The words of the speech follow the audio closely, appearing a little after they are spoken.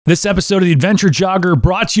This episode of The Adventure Jogger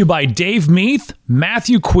brought to you by Dave Meath,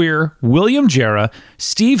 Matthew Queer, William Jarrah,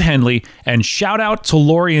 Steve Henley, and shout out to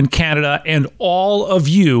Lori in Canada and all of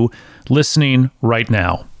you listening right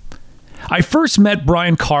now. I first met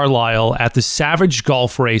Brian Carlisle at the Savage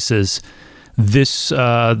Golf Races this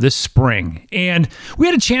spring, and we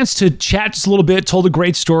had a chance to chat just a little bit, told a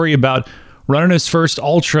great story about running his first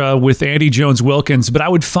ultra with Andy Jones-Wilkins, but I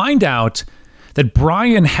would find out that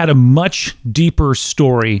Brian had a much deeper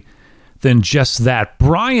story than just that.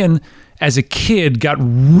 Brian, as a kid, got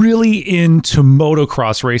really into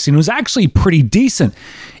motocross racing. It was actually pretty decent.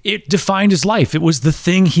 It defined his life. It was the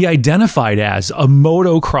thing he identified as, a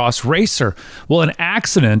motocross racer. Well, an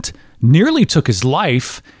accident nearly took his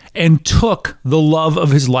life and took the love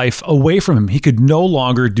of his life away from him. He could no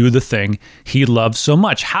longer do the thing he loved so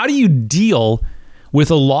much. How do you deal with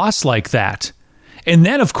a loss like that? And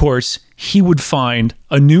then, of course, he would find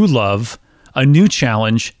a new love, a new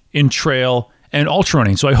challenge in trail and ultra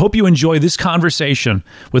running. So I hope you enjoy this conversation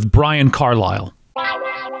with Brian Carlisle.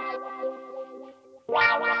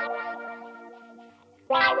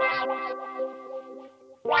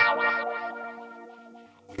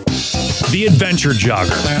 The Adventure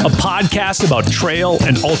Jogger, a podcast about trail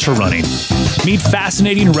and ultra running. Meet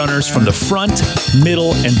fascinating runners from the front,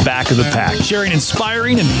 middle, and back of the pack, sharing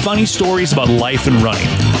inspiring and funny stories about life and running.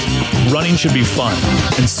 Running should be fun,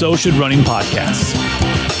 and so should running podcasts.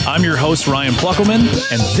 I'm your host, Ryan Pluckelman,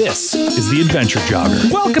 and this is The Adventure Jogger.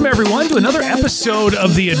 Welcome, everyone, to another episode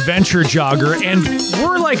of The Adventure Jogger, and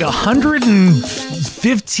we're like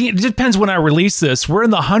 115, it depends when I release this, we're in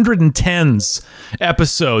the 110s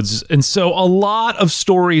episodes, and so a lot of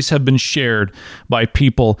stories have been shared by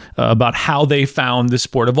people about how they found the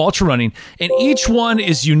sport of ultra running, and each one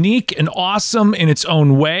is unique and awesome in its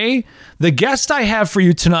own way. The guest I have for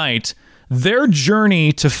you tonight, their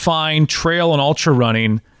journey to find trail and ultra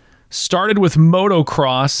running started with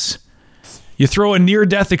motocross. You throw a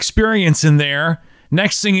near-death experience in there,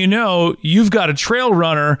 next thing you know, you've got a trail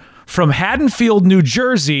runner from Haddonfield, New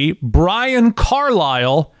Jersey. Brian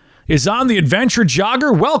Carlisle is on The Adventure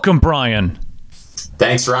Jogger. Welcome, Brian.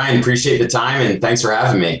 Thanks, Ryan. Appreciate the time, and thanks for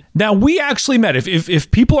having me. Now, we actually met.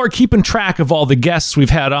 If people are keeping track of all the guests we've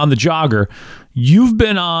had on the Jogger, you've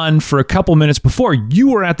been on for a couple minutes before. You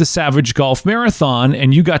were at the Savage Golf Marathon,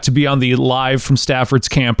 and you got to be on the Live from Stafford's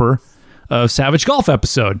Camper Savage Golf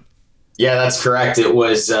episode. Yeah, that's correct. It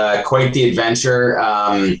was quite the adventure.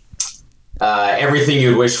 Everything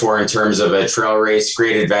you'd wish for in terms of a trail race,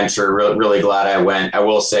 great adventure. Really glad I went. I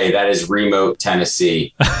will say that is remote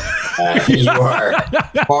Tennessee. You are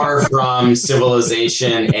far from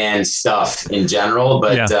civilization and stuff in general,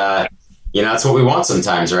 but that's what we want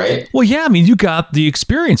sometimes, right? Well, yeah, I mean, you got the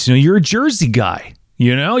experience. You're a Jersey guy.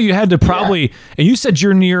 You had to probably, and you said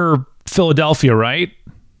you're near Philadelphia, right?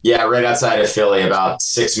 Yeah, right outside of Philly, about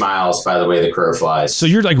 6 miles by the way the crow flies. So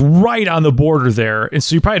you're like right on the border there, and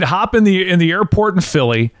so you probably had to hop in the airport in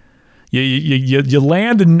Philly. You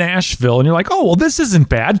land in Nashville, and you're like, oh well, this isn't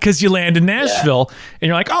bad because you land in Nashville, and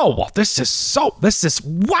you're like, oh well, this is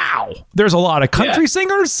wow. There's a lot of country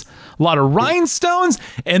singers, a lot of rhinestones,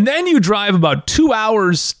 and then you drive about 2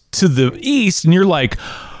 hours to the east, and you're like,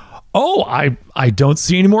 oh, I don't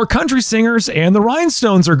see any more country singers, and the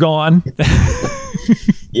rhinestones are gone.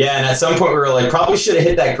 Yeah, and at some point we were like, probably should have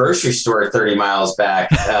hit that grocery store 30 miles back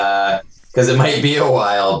because it might be a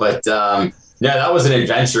while. But no, that was an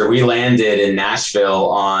adventure. We landed in Nashville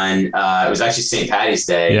on it was actually St. Patty's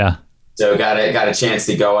Day. Yeah. So got a chance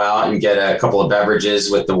to go out and get a couple of beverages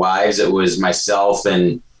with the wives. It was myself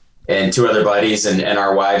and two other buddies, and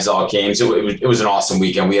our wives all came. So it was an awesome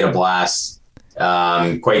weekend. We had a blast.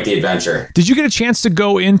 Quite the adventure. Did you get a chance to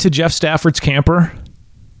go into Jeff Stafford's camper?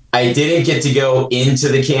 I didn't get to go into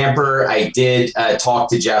the camper. I did talk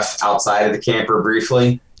to Jeff outside of the camper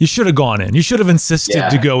briefly. You should have gone in. You should have insisted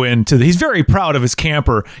to go into he's very proud of his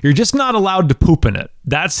camper. You're just not allowed to poop in it.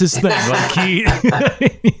 That's his thing.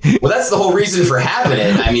 Well, that's the whole reason for having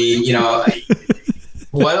it. I mean,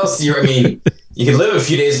 what else you can live a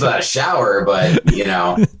few days without a shower, but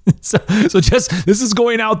So just, this is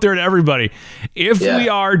going out there to everybody. If we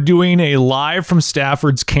are doing a Live from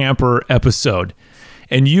Stafford's Camper episode,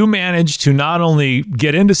 and you manage to not only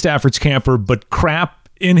get into Stafford's camper, but crap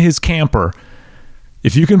in his camper,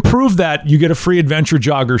 if you can prove that, you get a free Adventure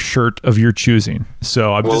Jogger shirt of your choosing.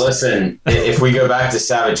 So listen, if we go back to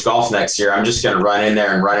Savage Golf next year, I'm just going to run in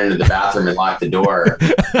there and run into the bathroom and lock the door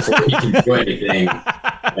before you can do anything.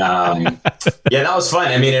 That was fun.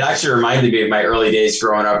 I mean, it actually reminded me of my early days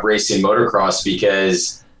growing up racing motocross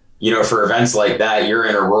because, for events like that, you're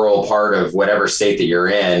in a rural part of whatever state that you're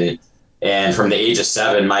in. And from the age of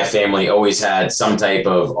 7, my family always had some type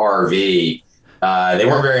of RV. They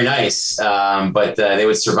weren't very nice, but they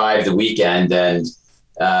would survive the weekend. And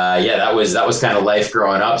that was kind of life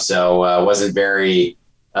growing up. So it wasn't very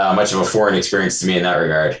much of a foreign experience to me in that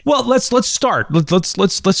regard. Well, let's start.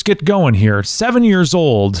 Let's get going here. 7 years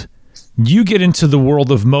old, you get into the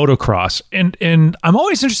world of motocross, and I'm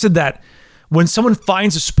always interested that when someone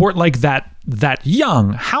finds a sport like that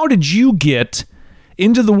young, how did you get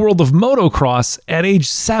into the world of motocross at age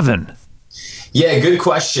 7? Yeah, good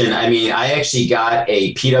question. I mean, I actually got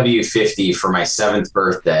a PW50 for my 7th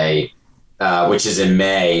birthday, which is in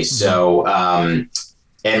May. So,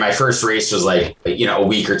 and my first race was like, a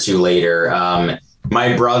week or two later.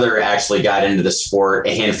 My brother actually got into the sport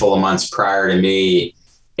a handful of months prior to me.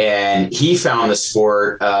 And he found the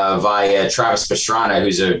sport via Travis Pastrana,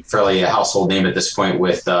 who's a fairly household name at this point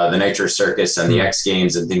with the Nitro Circus and the X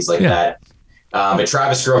Games and things like that. But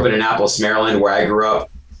Travis grew up in Annapolis, Maryland, where I grew up.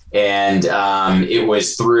 And it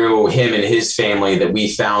was through him and his family that we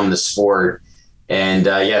found the sport. And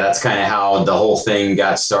that's kind of how the whole thing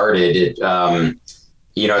got started. It's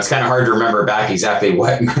kind of hard to remember back exactly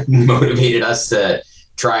what motivated us to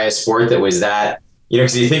try a sport that was that,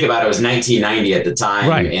 because you think about it, it was 1990 at the time,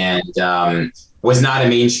 right. And was not a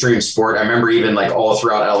mainstream sport. I remember even like all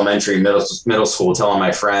throughout elementary, middle school, telling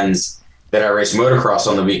my friends that I raced motocross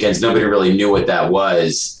on the weekends. Nobody really knew what that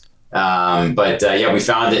was. But we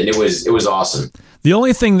found it and it was awesome. The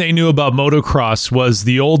only thing they knew about motocross was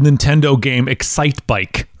the old Nintendo game Excite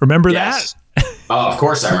Bike. Remember that? Oh, of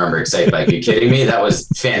course I remember Excite Bike. Are you kidding me? That was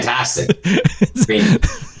fantastic. I mean,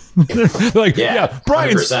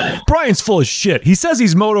 Brian's full of shit. He says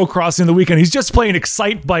he's motocrossing the weekend. He's just playing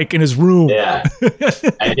Excite Bike in his room. Yeah,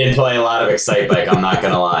 I did play a lot of Excite Bike. I'm not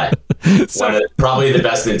gonna lie. Probably the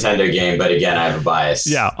best Nintendo game, but again, I have a bias.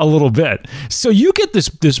 Yeah, a little bit. So you get this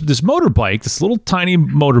motorbike, this little tiny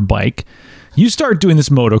motorbike. You start doing this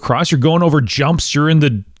motocross. You're going over jumps. You're in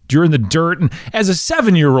the dirt, and as a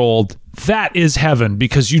 7-year-old, that is heaven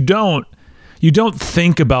because you don't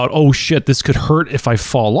think about, oh shit, this could hurt if I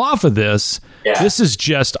fall off of this. Yeah. This is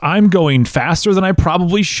just, I'm going faster than I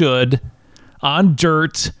probably should on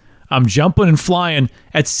dirt. I'm jumping and flying.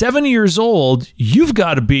 At 7 years old, you've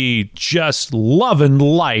got to be just loving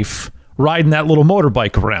life riding that little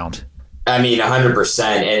motorbike around. I mean, 100%.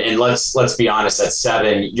 And let's be honest, at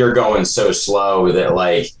 7, you're going so slow that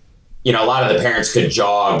a lot of the parents could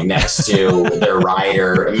jog next to their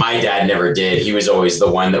rider. My dad never did. He was always the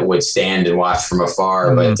one that would stand and watch from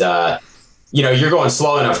afar. Mm-hmm. But, you're going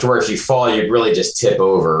slow enough to where if you fall, you'd really just tip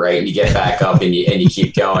over, right? And you get back up and you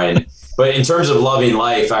keep going. But in terms of loving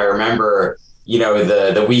life, I remember,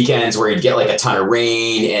 the weekends where you'd get like a ton of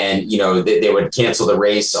rain and, they would cancel the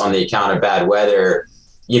race on the account of bad weather.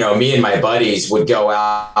 Me and my buddies would go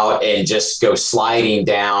out and just go sliding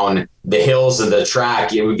down the hills of the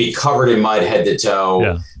track. It would be covered in mud head to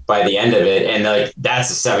toe by the end of it. And that's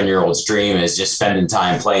a 7-year-old's dream, is just spending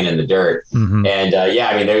time playing in the dirt. Mm-hmm. And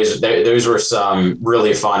those were some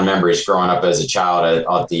really fun memories growing up as a child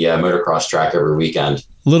at the motocross track every weekend.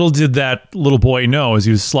 Little did that little boy know as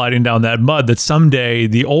he was sliding down that mud that someday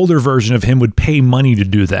the older version of him would pay money to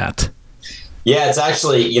do that. Yeah, it's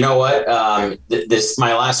actually, you know what?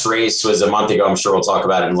 My last race was a month ago. I'm sure we'll talk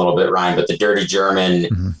about it in a little bit, Ryan, but the Dirty German,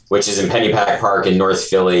 mm-hmm. which is in Pennypack Park in North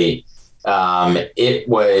Philly, it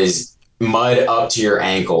was mud up to your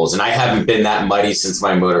ankles. And I haven't been that muddy since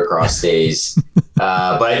my motocross days.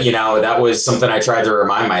 But, that was something I tried to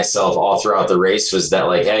remind myself all throughout the race, was that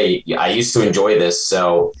hey, I used to enjoy this.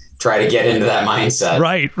 So try to get into that mindset.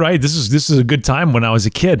 Right. This is a good time when I was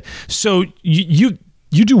a kid. So you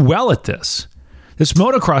do well at this. This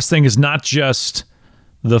motocross thing is not just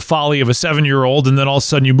the folly of a 7-year-old and then all of a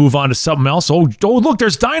sudden you move on to something else. Oh, look,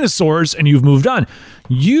 there's dinosaurs, and you've moved on.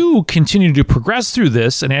 You continue to progress through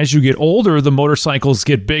this, and as you get older, the motorcycles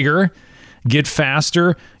get bigger, get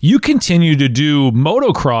faster. You continue to do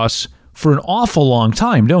motocross for an awful long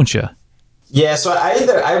time, don't you? Yeah, so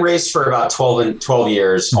I raced for about 12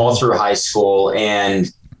 years, all through high school,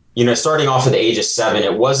 and starting off at the age of 7,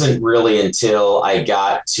 it wasn't really until I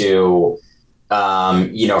got to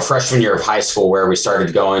freshman year of high school where we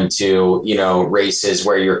started going to, races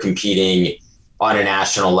where you're competing on a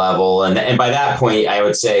national level. And by that point, I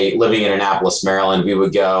would say, living in Annapolis, Maryland, we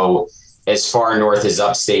would go as far north as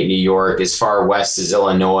upstate New York, as far west as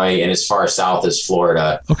Illinois, and as far south as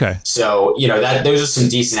Florida. Okay. So, those are some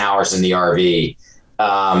decent hours in the RV.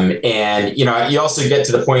 And you also get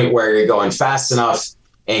to the point where you're going fast enough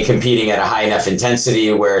and competing at a high enough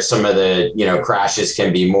intensity where some of the, crashes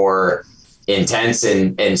can be more intense,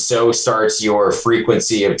 and so starts your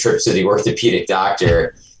frequency of trips to the orthopedic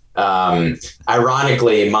doctor.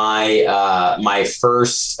 Ironically, my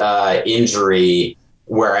first injury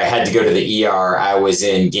where I had to go to the ER, I was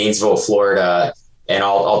in Gainesville, Florida, and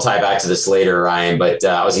I'll tie back to this later, Ryan. But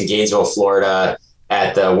I was in Gainesville, Florida,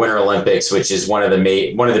 at the Winter Olympics, which is one of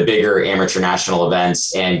the bigger amateur national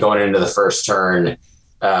events. And going into the first turn,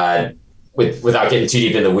 without getting too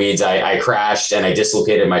deep in the weeds, I crashed and I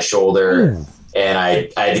dislocated my shoulder. Ooh. And I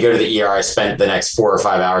had to go to the ER. I spent the next 4 or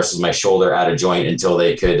 5 hours with my shoulder out of joint until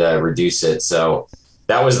they could reduce it. So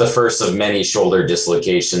that was the first of many shoulder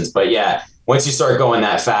dislocations. But yeah, once you start going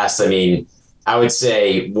that fast, I mean, I would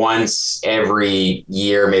say once every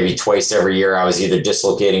year, maybe twice every year, I was either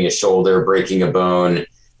dislocating a shoulder, breaking a bone,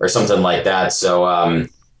 or something like that. So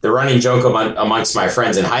the running joke amongst my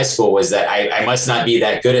friends in high school was that I must not be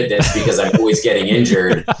that good at this because I'm always getting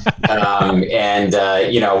injured.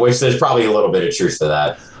 Which there's probably a little bit of truth to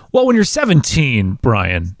that. Well, when you're 17,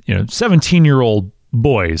 Brian, 17-year-old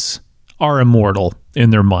boys are immortal in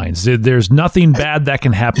their minds. There's nothing bad that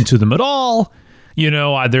can happen to them at all. You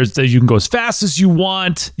can go as fast as you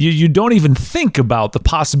want. You don't even think about the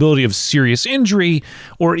possibility of serious injury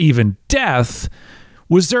or even death.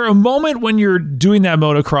 Was there a moment when you're doing that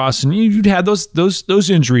motocross and you'd had those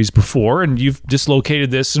injuries before and you've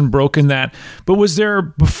dislocated this and broken that? But was there,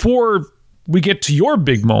 before we get to your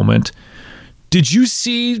big moment, did you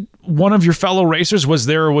see one of your fellow racers? Was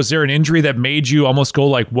there an injury that made you almost go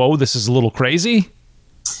like, whoa, this is a little crazy?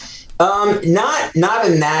 Not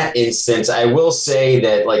in that instance. I will say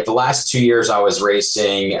that like the last 2 years I was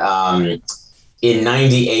racing, in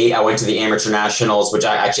 98, I went to the Amateur Nationals, which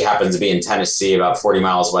actually happens to be in Tennessee, about 40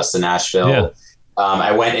 miles west of Nashville. Yeah.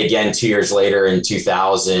 I went again 2 years later in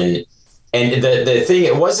 2000. And the thing,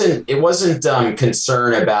 it wasn't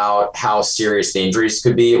concern about how serious the injuries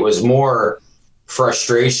could be. It was more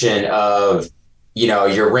frustration of,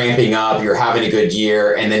 you're ramping up, you're having a good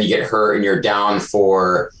year, and then you get hurt and you're down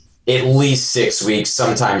for at least 6 weeks,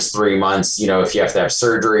 sometimes 3 months, if you have to have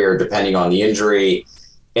surgery or depending on the injury.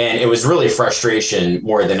 And it was really frustration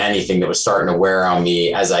more than anything that was starting to wear on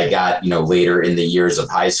me as I got, later in the years of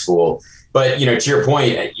high school. But, to your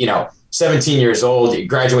point, 17 years old,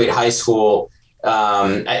 graduate high school.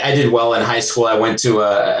 I did well in high school. I went to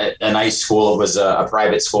a nice school. It was a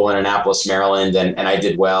private school in Annapolis, Maryland, and I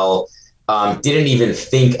did well. Didn't even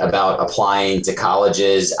think about applying to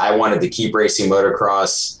colleges. I wanted to keep racing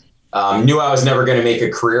motocross. Knew I was never going to make a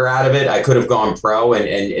career out of it. I could have gone pro and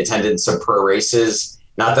attended some pro races.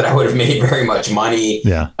 Not that I would have made very much money,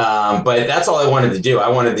 but that's all I wanted to do. I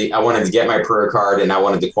wanted to get my pro card and I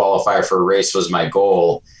wanted to qualify for a race was my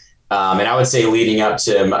goal. And I would say leading up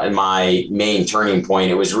to my main turning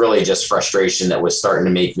point, it was really just frustration that was starting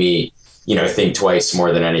to make me, think twice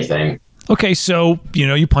more than anything. Okay, so,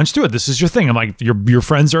 you punch through it. This is your thing. I'm like, your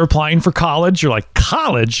friends are applying for college. You're like,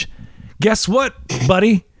 college? Guess what,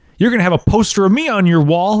 buddy? You're going to have a poster of me on your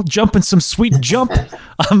wall, jumping some sweet jump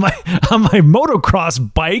on my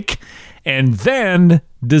motocross bike, and then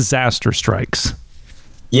disaster strikes.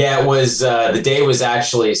 Yeah, it was, the day was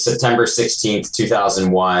actually September 16th,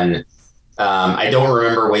 2001. I don't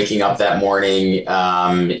remember waking up that morning.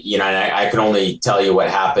 I can only tell you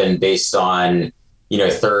what happened based on,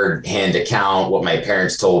 third-hand account, what my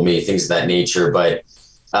parents told me, things of that nature. But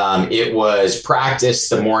it was practice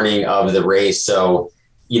the morning of the race. So,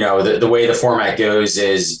 the way the format goes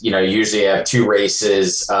is, usually you have 2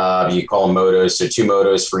 races, you call them motos. So 2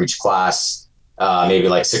 motos for each class, maybe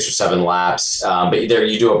like 6 or 7 laps. But there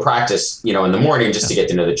you do a practice, in the morning just to get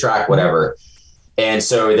to know the track, whatever. And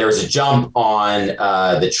so there was a jump on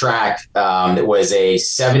the track that was a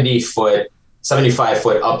 75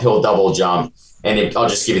 foot uphill double jump. And I'll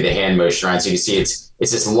just give you the hand motion around so you can see it's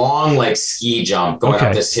this long like ski jump going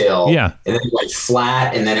up this hill. Yeah. And then it went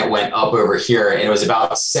flat and then it went up over here and it was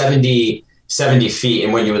about 70 feet.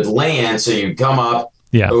 And when you would land, so you come up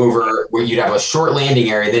over where you'd have a short landing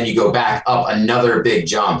area, then you go back up another big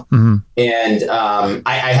jump. Mm-hmm. And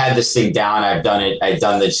I had this thing down. I've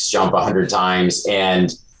done this jump 100 times.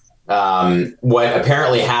 And what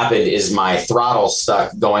apparently happened is my throttle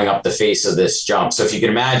stuck going up the face of this jump. So if you can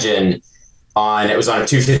imagine, it was on a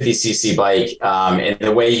 250cc bike. And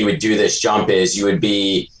the way you would do this jump is you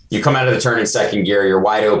come out of the turn in second gear, you're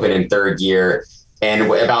wide open in third gear.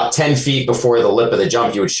 And about 10 feet before the lip of the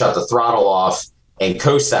jump, you would shut the throttle off and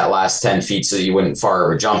coast that last 10 feet so that you wouldn't far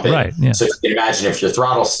over jump it. Right, yeah. So if you can imagine if your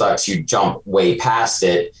throttle stuck, you jump way past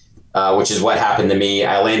it, which is what happened to me.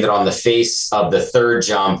 I landed on the face of the third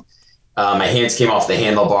jump. My hands came off the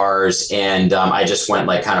handlebars and I just went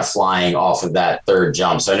like kind of flying off of that third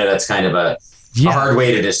jump. So I know that's kind of a hard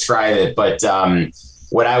way to describe it, but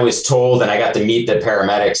what I was told, and I got to meet the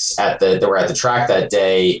paramedics that were at the track that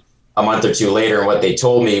day a month or two later. And what they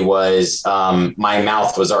told me was my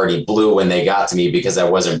mouth was already blue when they got to me because I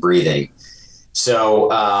wasn't breathing. So,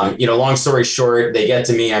 long story short, they get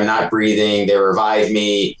to me, I'm not breathing. They revive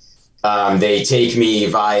me. They take me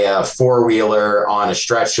via four-wheeler on a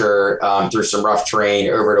stretcher through some rough terrain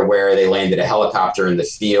over to where they landed a helicopter in the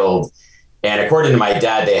field. And according to my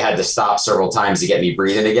dad, they had to stop several times to get me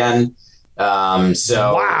breathing again.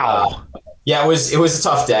 Wow. Yeah, it was a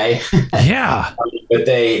tough day. Yeah. But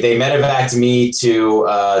they medevaced me to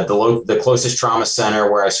the closest trauma center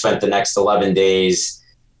where I spent the next 11 days.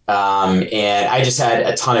 And I just had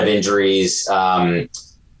a ton of injuries,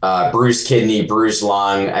 bruised kidney, bruised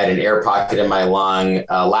lung. I had an air pocket in my lung,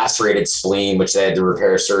 lacerated spleen, which they had to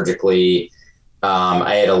repair surgically.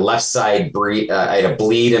 I had a left side I had a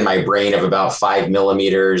bleed in my brain of about 5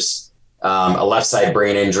 millimeters, a left side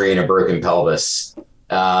brain injury, and a broken pelvis.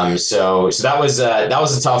 So that was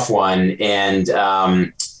a tough one. And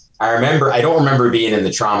I don't remember being in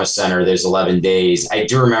the trauma center those 11 days. I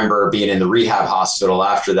do remember being in the rehab hospital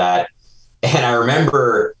after that. And I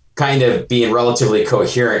remember kind of being relatively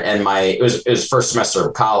coherent, and it was first semester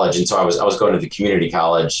of college. And so I was going to the community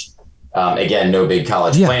college. Again, no big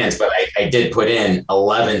college plans, but I did put in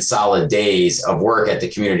 11 solid days of work at the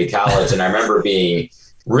community college. And I remember being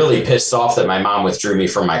really pissed off that my mom withdrew me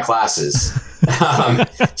from my classes. You're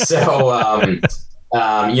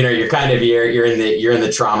kind of, you're in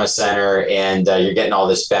the trauma center, and you're getting all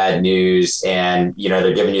this bad news, and,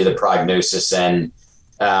 they're giving you the prognosis, and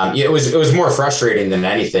it was more frustrating than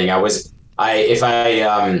anything. If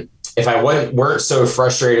I weren't so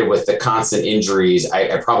frustrated with the constant injuries,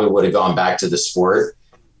 I probably would have gone back to the sport.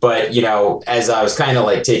 But, as I was kind of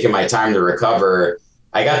like taking my time to recover,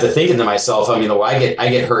 I got to thinking to myself, I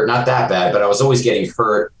get hurt, not that bad, but I was always getting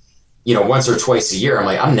hurt, once or twice a year. I'm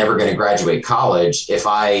like, I'm never going to graduate college if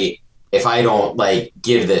I don't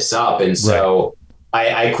give this up. And so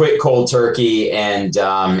I quit cold turkey and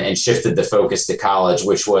shifted the focus to college,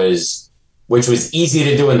 which was easy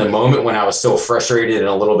to do in the moment when I was still frustrated and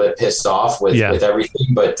a little bit pissed off with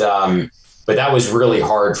everything. But that was really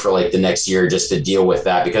hard for the next year just to deal with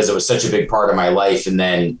that, because it was such a big part of my life. And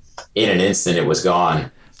then in an instant, it was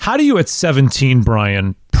gone. How do you at 17,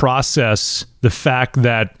 Brian, process the fact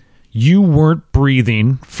that you weren't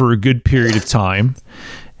breathing for a good period of time?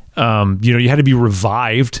 You had to be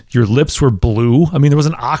revived. Your lips were blue. I mean, there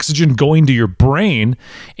wasn't oxygen going to your brain,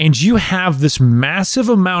 and you have this massive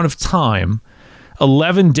amount of time,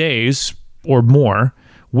 11 days or more,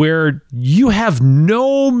 where you have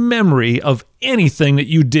no memory of anything that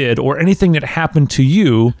you did or anything that happened to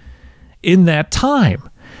you in that time.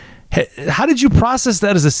 How did you process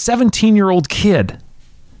that as a 17-year-old kid?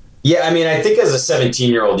 Yeah, I mean, I think as a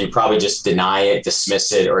 17-year-old, you probably just deny it,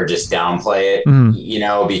 dismiss it, or just downplay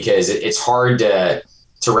it, because it's hard to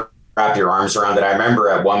wrap your arms around it. I remember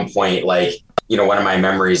at one point, one of my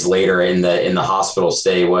memories later in the hospital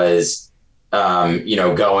stay was,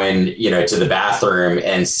 going, to the bathroom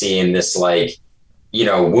and seeing this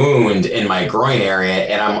wound in my groin area.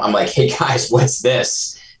 And I'm like, hey guys, what's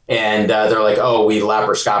this? And they're like, oh, we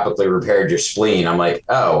laparoscopically repaired your spleen. I'm like,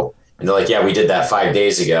 oh. And they're like, yeah, we did that 5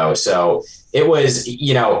 days ago. So it was,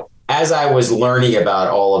 as I was learning about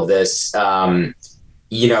all of this,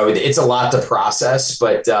 it's a lot to process,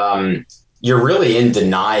 but you're really in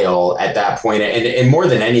denial at that point. And more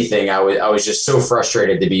than anything, I was just so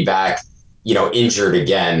frustrated to be back, injured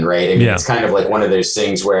again. Right. I mean, It's kind of like one of those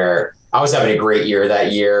things where I was having a great year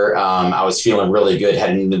that year. I was feeling really good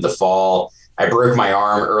heading into the fall. I broke my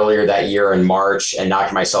arm earlier that year in March and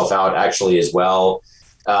knocked myself out actually as well.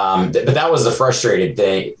 But that was the frustrating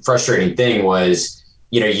thing was,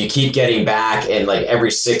 you keep getting back, and every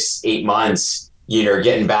 6-8 months, you're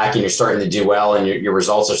getting back and you're starting to do well, and your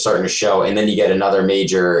results are starting to show. And then you get another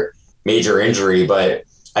major injury. But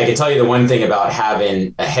I can tell you the one thing about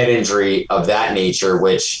having a head injury of that nature,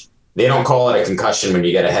 which they don't call it a concussion when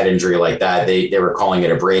you get a head injury like that. They were calling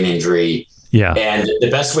it a brain injury. Yeah. And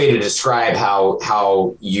the best way to describe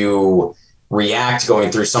how you react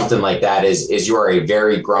going through something like that is you are a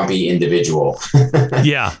very grumpy individual.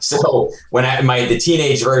 Yeah. So when the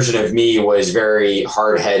teenage version of me was very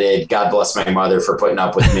hard-headed, God bless my mother for putting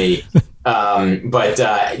up with me. But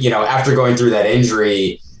after going through that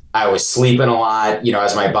injury, I was sleeping a lot,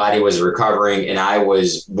 as my body was recovering, and I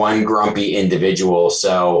was one grumpy individual.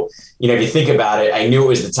 So, if you think about it, I knew it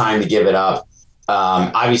was the time to give it up.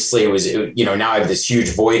 Obviously it was, now I have this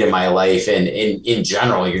huge void in my life, and in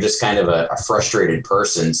general, you're just kind of a frustrated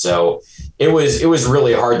person. So it was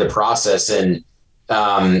really hard to process. And,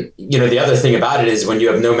 the other thing about it is when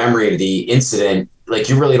you have no memory of the incident, like,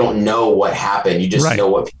 you really don't know what happened. You just Right. know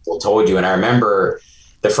what people told you. And I remember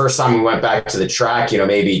the first time we went back to the track,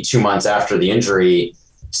 maybe 2 months after the injury,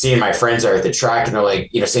 seeing my friends there at the track, and they're like,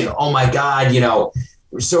 saying, "Oh my God,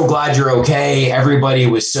 we're so glad you're okay." Everybody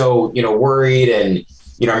was so, worried. And,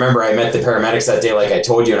 I remember I met the paramedics that day, like I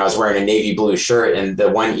told you, and I was wearing a navy blue shirt. And the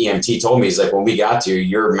one EMT told me, he's like, "When we got to you,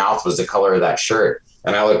 your mouth was the color of that shirt."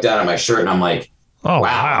 And I looked down at my shirt and I'm like, Oh,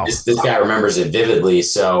 wow. This guy remembers it vividly.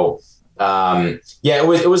 So,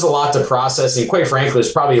 it was a lot to process. And quite frankly,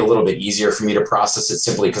 it's probably a little bit easier for me to process it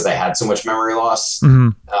simply because I had so much memory loss.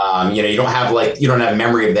 Mm-hmm. You don't have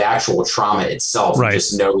memory of the actual trauma itself. Right. You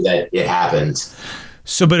just know that it happened.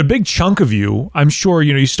 So, but a big chunk of you, I'm sure,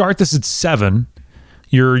 you start this at 7,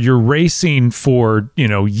 you're racing for,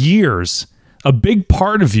 years. A big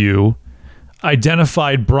part of you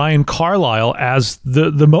identified Brian Carlisle as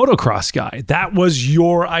the motocross guy. That was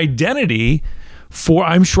your identity for,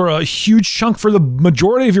 I'm sure, a huge chunk for the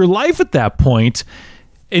majority of your life at that point.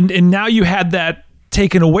 And now you had that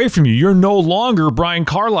taken away from you. You're no longer Brian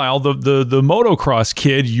Carlisle, the motocross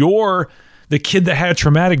kid. You're the kid that had a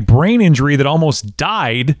traumatic brain injury that almost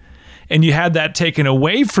died, and you had that taken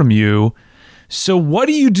away from you. So what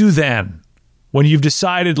do you do then when you've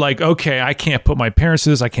decided, like, okay, I can't put my parents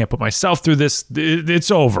through this, I can't put myself through this,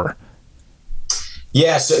 it's over?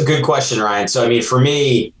 Yes, good question, Ryan. So, I mean, for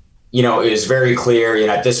me, it was very clear,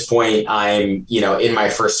 at this point, I'm, in my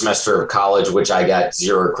first semester of college, which I got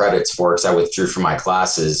 0 credits for because I withdrew from my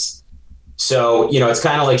classes. So, it's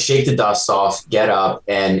kind of like shake the dust off, get up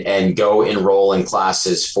and go enroll in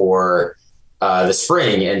classes for the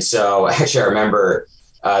spring. And so actually, I remember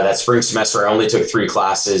that spring semester, I only took 3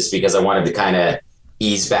 classes because I wanted to kind of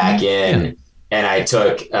ease back in. Yeah. And I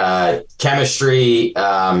took chemistry,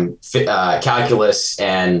 calculus,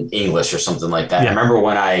 and English or something like that. Yeah. I remember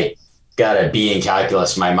when I got a B in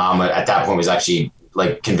calculus, my mom at that point was actually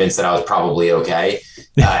like convinced that I was probably okay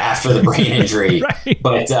after the brain injury. Right.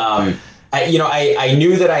 But I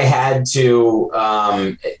knew that I had to,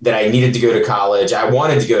 that I needed to go to college. I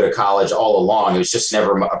wanted to go to college all along. It was just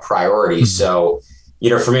never a priority. Mm-hmm. So,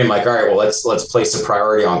 for me, I'm like, all right, well, let's place a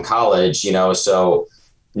priority on college, so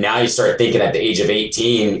now you start thinking at the age of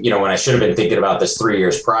 18, when I should have been thinking about this 3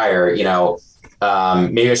 years prior,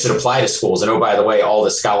 maybe I should apply to schools. And oh, by the way, all the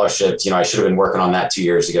scholarships, I should have been working on that 2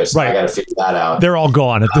 years ago. So right. I got to figure that out. They're all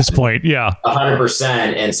gone at this point. Yeah.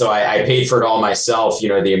 100%. And so I paid for it all myself,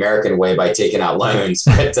 the American way by taking out loans.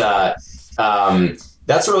 But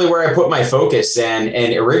that's really where I put my focus. And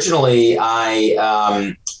originally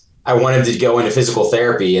I wanted to go into physical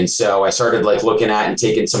therapy. And so I started looking at and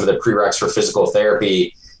taking some of the prereqs for physical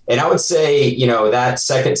therapy. And I would say, that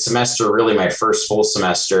second semester, really my first full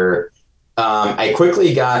semester, I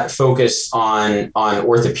quickly got focused on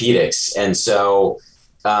orthopedics. And so,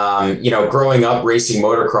 growing up racing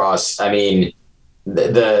motocross, I mean,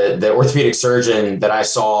 the orthopedic surgeon that I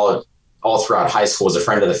saw all throughout high school was a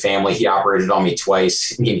friend of the family. He operated on me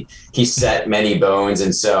twice. I mean, he set many bones.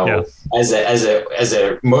 And so as a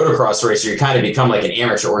motocross racer, you kind of become like an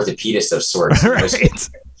amateur orthopedist of sorts. Right.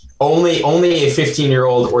 Only a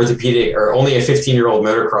 15-year-old orthopedic or only a 15-year-old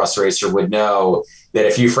motocross racer would know that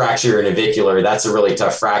if you fracture your navicular, that's a really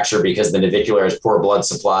tough fracture because the navicular has poor blood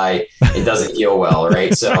supply and doesn't heal well.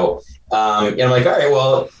 Right. So, I'm like, all right,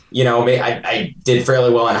 well, I did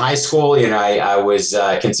fairly well in high school. I was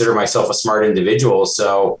consider myself a smart individual.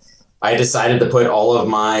 So I decided to put all of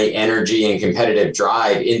my energy and competitive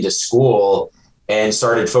drive into school and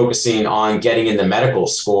started focusing on getting into medical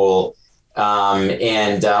school,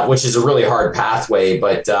 which is a really hard pathway,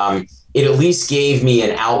 but it at least gave me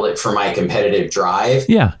an outlet for my competitive drive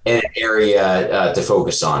and an area to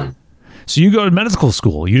focus on. So you go to medical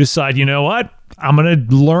school. You decide, you know what? I'm going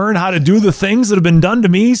to learn how to do the things that have been done to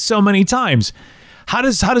me so many times. How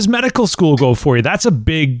does medical school go for you? That's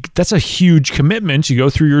a huge commitment. You go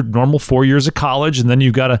through your normal 4 years of college, and then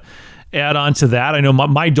you've got to add on to that. I know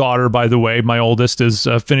my daughter, by the way, my oldest, is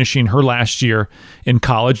finishing her last year in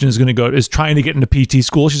college and is trying to get into PT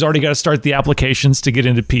school. She's already got to start the applications to get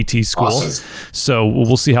into PT school. Awesome. So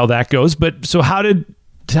we'll see how that goes. But so how did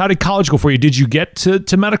college go for you? Did you get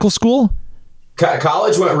to medical school?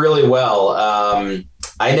 College went really well.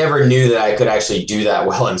 I never knew that I could actually do that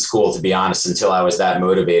well in school, to be honest, until I was that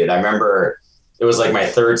motivated. I remember it was like my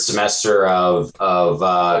third semester of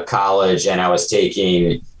college, and I was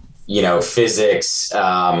taking, physics,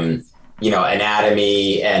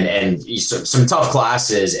 anatomy and some tough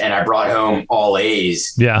classes, and I brought home all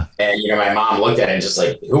A's. Yeah. And, my mom looked at it and just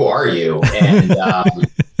like, who are you? And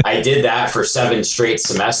I did that for 7 straight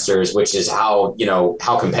semesters, which is how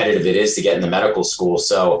competitive it is to get into medical school.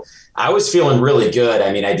 So I was feeling really good.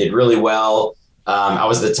 I mean, I did really well. I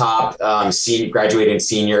was the top graduating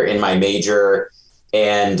senior in my major,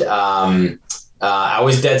 and I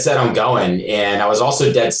was dead set on going. And I was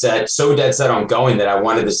also so dead set on going that I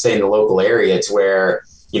wanted to stay in the local area, to where,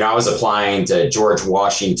 I was applying to George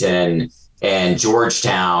Washington and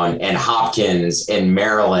Georgetown and Hopkins and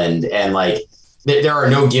Maryland, and like there are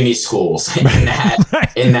no gimme schools in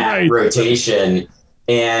that rotation.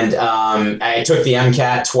 And I took the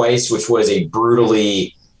MCAT twice, which was a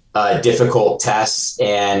brutally difficult test.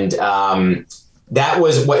 And that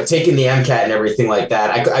was taking the MCAT and everything like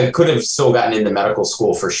that. I could have still gotten into medical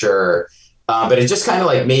school for sure. But it just kind of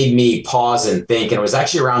like made me pause and think. And it was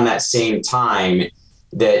actually around that same time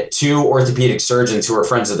that two orthopedic surgeons who were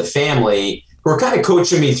friends of the family, who were kind of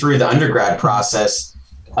coaching me through the undergrad process.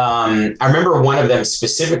 I remember one of them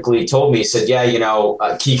specifically told me, he said,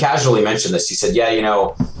 he casually mentioned this. He said,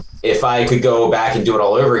 if I could go back and do it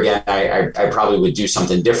all over again, I probably would do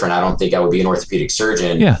something different. I don't think I would be an orthopedic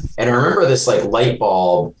surgeon. Yeah. And I remember this like light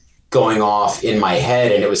bulb going off in my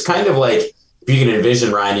head. And it was kind of like, if you can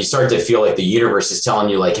envision, Ryan, you start to feel like the universe is telling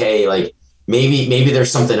you like, hey, like maybe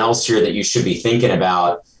there's something else here that you should be thinking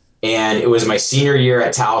about. And it was my senior year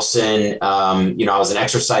at Towson. I was an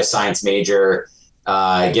exercise science major,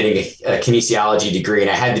 getting a kinesiology degree,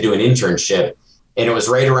 and I had to do an internship. And it was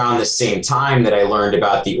right around the same time that I learned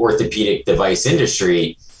about the orthopedic device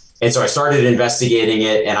industry. And so I started investigating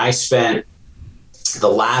it, and I spent the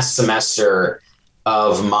last semester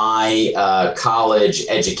of my college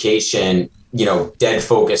education, dead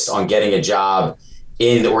focused on getting a job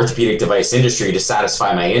in the orthopedic device industry to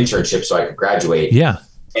satisfy my internship so I could graduate. Yeah.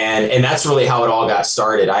 And that's really how it all got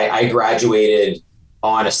started. I graduated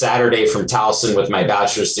on a Saturday from Towson with my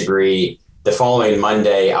bachelor's degree. The following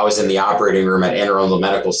Monday, I was in the operating room at Anne Arundel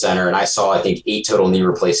Medical Center, and I saw, I think, 8 total knee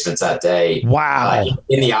replacements that day. Wow.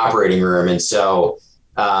 In the operating room. And so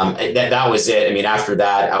that was it. I mean, after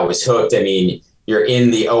that, I was hooked. I mean, you're in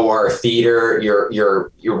the OR theater.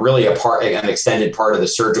 You're really an extended part of the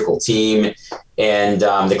surgical team. And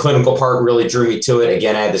the clinical part really drew me to it.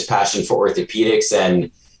 Again, I had this passion for orthopedics, and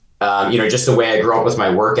just the way I grew up with my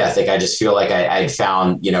work ethic, I just feel like I'd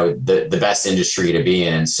found, the best industry to be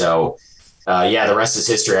in. And so, the rest is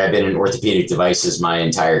history. I've been in orthopedic devices my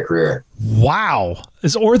entire career. Wow.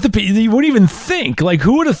 It's orthopedic. You wouldn't even think, like,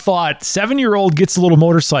 who would have thought 7-year-old gets a little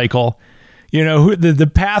motorcycle,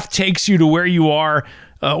 the path takes you to where you are,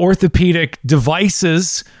 orthopedic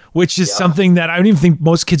devices, which is something that I don't even think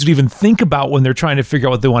most kids would even think about when they're trying to figure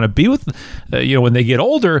out what they want to be with, when they get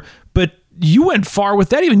older. But you went far with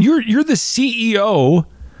that. Even you're the CEO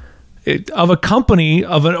of a company,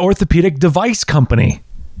 of an orthopedic device company.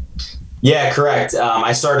 Yeah, correct.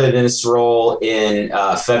 I started in this role in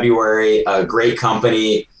February, a great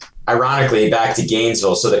company, ironically, back to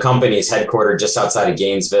Gainesville. So the company is headquartered just outside of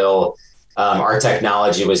Gainesville. Our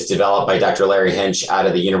technology was developed by Dr. Larry Hinch out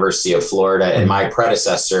of the University of Florida, and my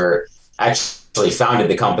predecessor actually founded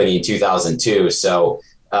the company in 2002. So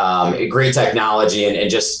great technology, and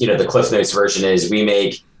just, the Cliff Notes version is we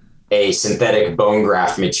make a synthetic bone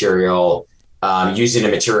graft material using a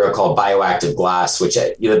material called bioactive glass, which,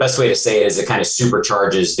 the best way to say it is it kind of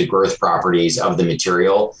supercharges the growth properties of the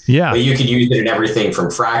material. Yeah. But you could use it in everything from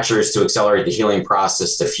fractures to accelerate the healing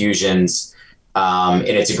process to fusions. And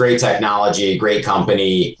it's a great technology, a great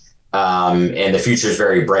company. And the future is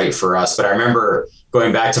very bright for us. But I remember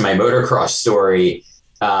going back to my motocross story,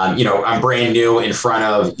 I'm brand new in front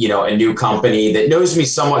of, a new company that knows me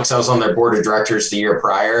somewhat because I was on their board of directors the year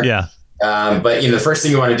prior. Yeah. But the first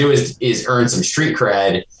thing you want to do is earn some street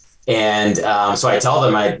cred. And so I tell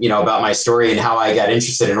them about my story and how I got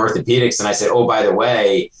interested in orthopedics. And I said, oh, by the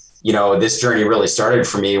way, this journey really started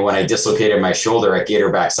for me when I dislocated my shoulder at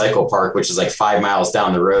Gatorback Cycle Park, which is like 5 miles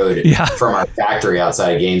down the road from our factory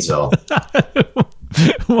outside of Gainesville.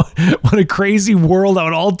 What a crazy world how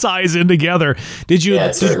it all ties in together. Yeah,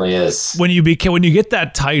 it certainly is. When you get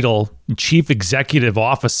that title, Chief Executive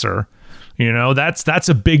Officer, that's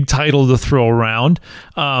a big title to throw around.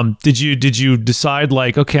 Did you decide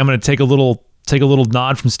like, okay, I'm going to take a little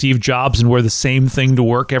nod from Steve Jobs and wear the same thing to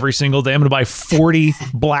work every single day? I'm going to buy 40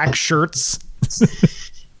 black shirts.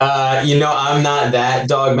 I'm not that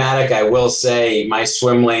dogmatic. I will say my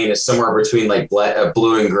swim lane is somewhere between like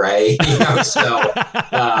blue and gray. So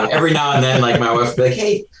every now and then, like my wife will be like,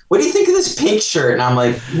 "Hey, what do you think of this pink shirt?" And I'm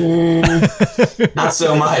like, not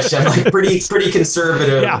so much. I'm like pretty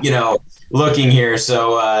conservative, looking here.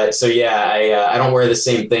 So I don't wear the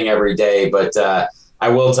same thing every day, but I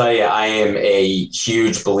will tell you, I am a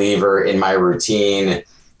huge believer in my routine.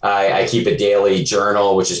 I keep a daily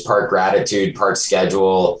journal, which is part gratitude, part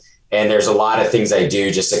schedule. And there's a lot of things I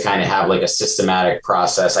do just to kind of have like a systematic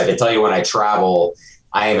process. I can tell you when I travel,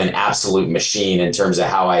 I am an absolute machine in terms of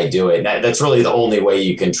how I do it. That's really the only way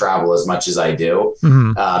you can travel as much as I do,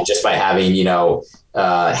 just by having,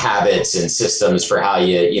 habits and systems for how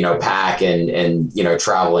you pack and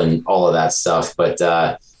travel and all of that stuff. But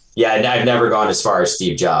I've never gone as far as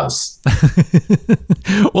Steve Jobs.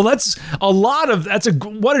 Well,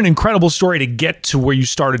 what an incredible story to get to where you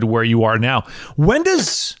started to where you are now.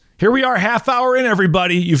 Here we are, half hour in,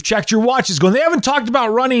 everybody. You've checked your watches going, they haven't talked about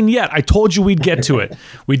running yet. I told you we'd get to it.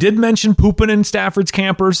 We did mention pooping in Stafford's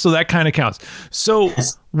campers, so that kind of counts. So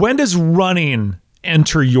when does running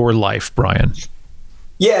enter your life, Brian?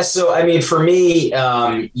 Yeah, so I mean, for me,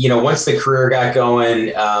 once the career got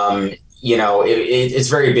going, it's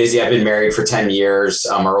very busy. I've been married for 10 years.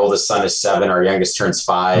 Our oldest son is 7. Our youngest turns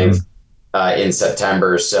 5 in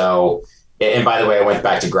September. So, and by the way, I went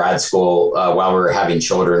back to grad school while we were having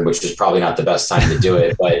children, which was probably not the best time to do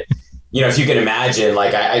it. But, if you can imagine,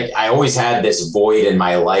 like I always had this void in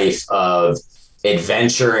my life of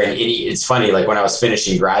adventure. And it's funny, like when I was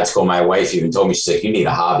finishing grad school, my wife even told me, she's like, you need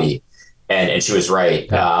a hobby. And she was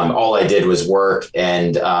right. All I did was work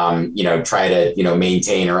and, try to,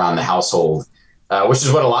 maintain around the household, which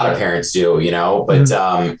is what a lot of parents do, but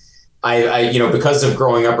I because of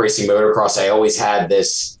growing up racing motocross, I always had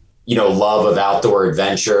this, love of outdoor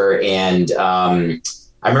adventure. And I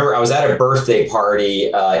remember I was at a birthday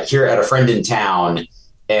party here at a friend in town.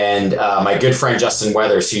 And my good friend, Justin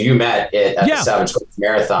Weathers, who you met at the Savage Coast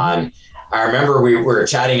Marathon, I remember we were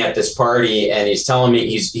chatting at this party and he's telling me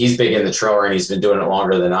he's big in the trail run. He's been doing it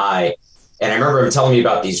longer than I. And I remember him telling me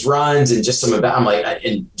about these runs and just some about, I'm like,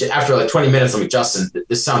 and after like 20 minutes, I'm like, Justin,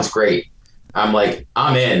 this sounds great. I'm like,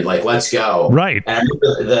 I'm in, like, let's go. Right. And I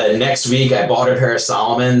remember the next week I bought a pair of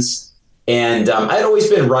Salomons and I'd always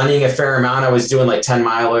been running a fair amount. I was doing like 10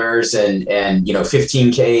 milers and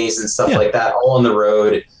 15Ks and stuff like that, all on the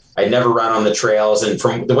road. I'd never run on the trails. And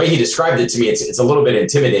from the way he described it to me, it's a little bit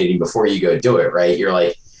intimidating before you go do it, right? You're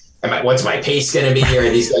like, what's my pace going to be here? Are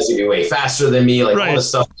these guys going to be way faster than me? Like all this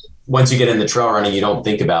stuff, once you get in the trail running, you don't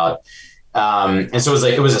think about. And so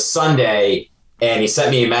it was a Sunday and he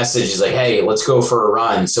sent me a message. He's like, hey, let's go for a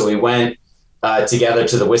run. So we went together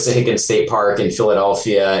to the Wissahickon State Park in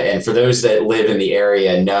Philadelphia. And for those that live in the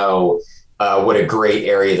area know what a great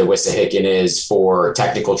area the Wissahickon is for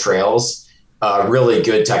technical trails. Really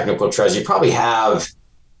good technical trails. You probably have,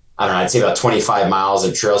 I don't know, I'd say about 25 miles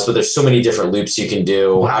of trails, but there's so many different loops you can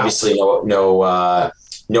do. Wow. Obviously no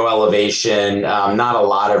elevation, not a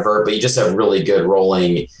lot of vert, but you just have really good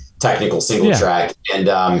rolling technical single track.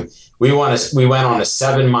 And we went on a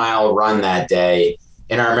 7-mile run that day.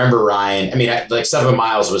 And I remember, Ryan, like 7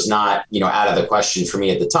 miles was not, out of the question for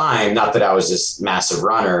me at the time. Not that I was this massive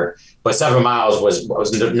runner, but 7 miles was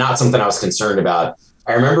not something I was concerned about.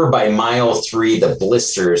 I remember by mile 3, the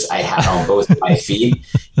blisters I had on both of my feet,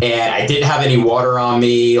 and I didn't have any water on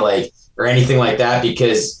me, or anything like that,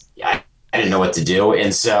 because I didn't know what to do.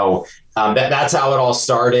 And so that's how it all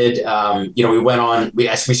started.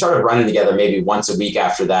 We started running together maybe once a week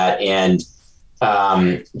after that. And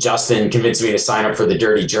Justin convinced me to sign up for the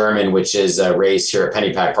Dirty German, which is a race here at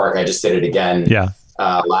Pennypack Park. I just did it again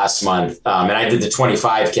last month. And I did the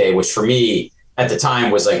 25K, which for me, at the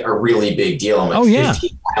time was like a really big deal. I'm like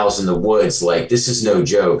 15 miles in the woods. Like, this is no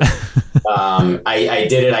joke. I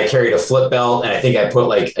did it. I carried a flip belt and I think I put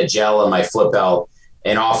like a gel in my flip belt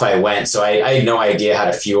and off I went. So I had no idea how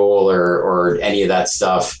to fuel or any of that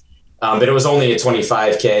stuff. But it was only a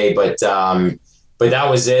 25K, but that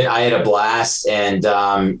was it. I had a blast. And,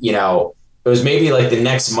 it was maybe like the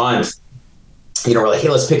next month, we're like, hey,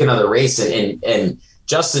 let's pick another race. And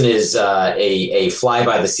Justin is a fly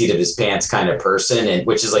by the seat of his pants kind of person, and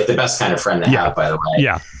which is like the best kind of friend to have, by the way.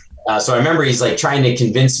 Yeah. So I remember he's like trying to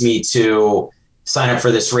convince me to sign up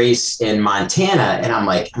for this race in Montana, and I'm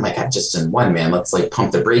like, I've just done one, man. Let's like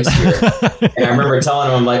pump the brakes here. And I remember telling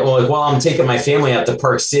him, I'm like, well, I'm taking my family out to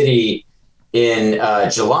Park City in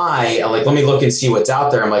July. I'm like, let me look and see what's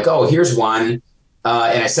out there. I'm like, oh, here's one.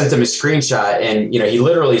 And I sent him a screenshot, and he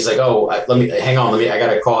literally is like, "Oh, let me hang on. I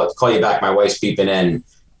got to call you back. My wife's beeping in.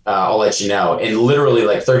 I'll let you know." And literally,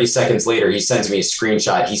 like 30 seconds later, he sends me a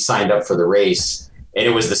screenshot. He signed up for the race, and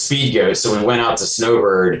it was the Speed Goat. So we went out to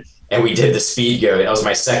Snowbird, and we did the Speed Goat. That was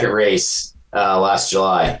my second race last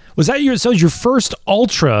July. Was that your first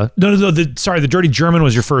ultra? No. The Dirty German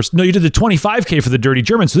was your first. No, you did the 25K for the Dirty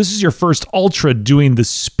German. So this is your first ultra doing the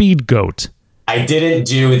Speed Goat. I didn't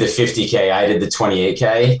do the 50K. I did the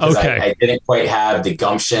 28K because I didn't quite have the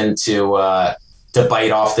gumption to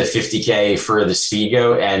bite off the 50K for the Speed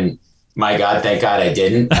Goat. And My God, thank God I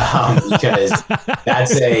didn't, because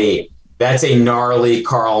that's a gnarly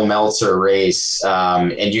Karl Meltzer race,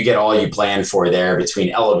 and you get all you plan for there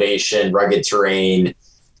between elevation, rugged terrain.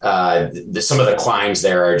 Some of the climbs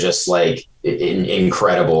there are just like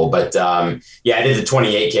incredible. But I did the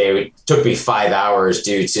 28K. It took me 5 hours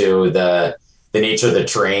due to the nature of the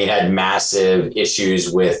terrain. Had massive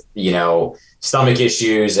issues with, stomach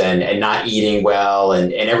issues and not eating well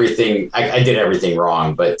and everything. I did everything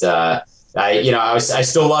wrong, but I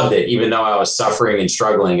still loved it, even though I was suffering and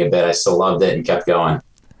struggling a bit. I still loved it and kept going.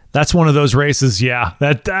 That's one of those races, yeah.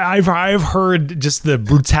 That I've heard just the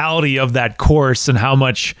brutality of that course and how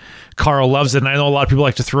much Carl loves it. And I know a lot of people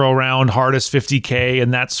like to throw around hardest 50K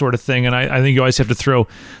and that sort of thing. And I think you always have to throw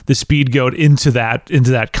the speed goat into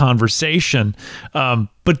that conversation.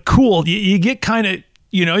 But cool, you get kind of,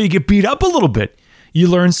 you get beat up a little bit. You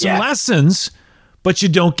learn some lessons, but you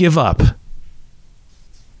don't give up.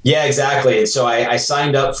 Yeah, exactly. And so I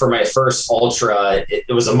signed up for my first ultra.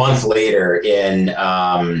 It was a month later in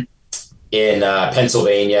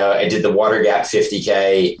Pennsylvania. I did the Water Gap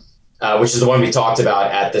 50K, which is the one we talked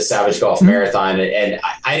about at the Savage Golf Marathon. And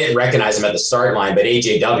I didn't recognize him at the start line, but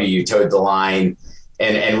AJW towed the line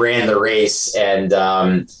and ran the race. And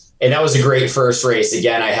that was a great first race.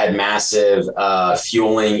 Again, I had massive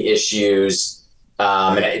fueling issues.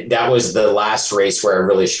 And that was the last race where I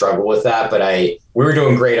really struggled with that. But we were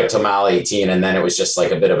doing great up to mile 18. And then it was just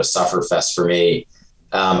like a bit of a suffer fest for me.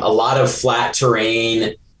 A lot of flat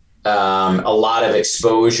terrain, a lot of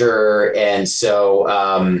exposure. And so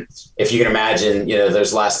if you can imagine,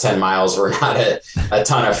 those last 10 miles were not a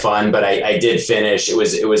ton of fun, but I did finish. It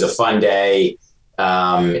was a fun day.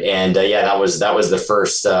 That was the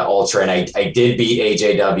first ultra. And I did beat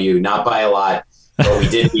AJW, not by a lot, but we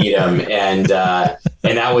did beat him. And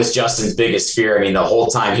that was Justin's biggest fear. I mean, the whole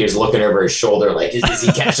time he was looking over his shoulder, like, is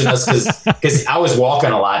he catching us? Cause I was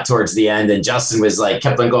walking a lot towards the end and Justin was like,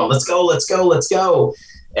 kept on going, let's go, let's go, let's go.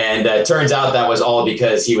 And it turns out that was all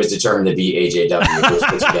because he was determined to beat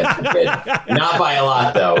AJW, which again, he did. Not by a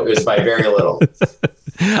lot though. It was by very little.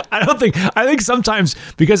 I think sometimes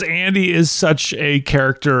because Andy is such a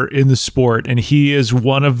character in the sport and he is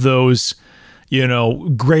one of those,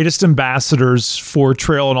 greatest ambassadors for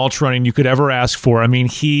trail and ultra running you could ever ask for. I mean,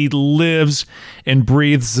 he lives and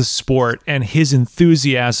breathes the sport and his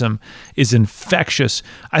enthusiasm is infectious.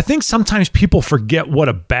 I think sometimes people forget what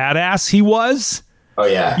a badass he was. Oh,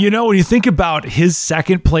 yeah. When you think about his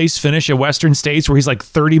second place finish at Western States, where he's like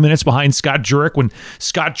 30 minutes behind Scott Jurek when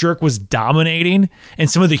Scott Jurek was dominating, and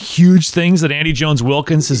some of the huge things that Andy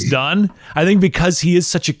Jones-Wilkins has done, I think because he is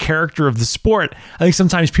such a character of the sport, I think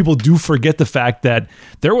sometimes people do forget the fact that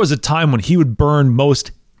there was a time when he would burn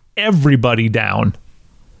most everybody down.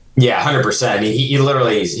 Yeah, 100%. I mean, he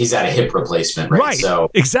literally, he's had a hip replacement, right? So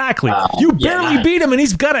exactly. You barely beat him, and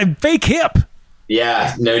he's got a fake hip.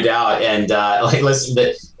 Yeah, no doubt. And listen,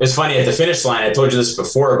 it was funny at the finish line. I told you this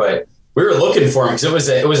before, but we were looking for him because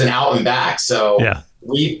it was an out and back. So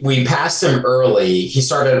we passed him early. He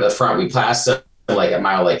started at the front. We passed him like at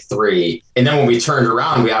mile 3, and then when we turned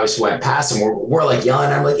around, we obviously went past him. We're like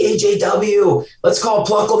yelling. I'm like, AJW, let's call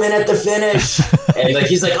Pluckelman at the finish. And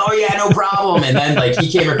he's like, oh yeah, no problem. And then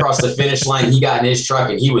he came across the finish line. He got in his truck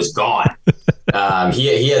and he was gone.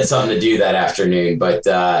 He had something to do that afternoon,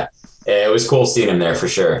 but. It was cool seeing him there for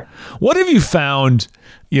sure. What have you found,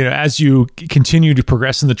 as you continue to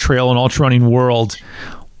progress in the trail and ultra running world?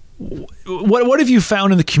 What have you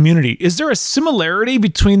found in the community? Is there a similarity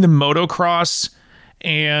between the motocross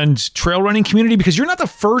and trail running community? Because you're not the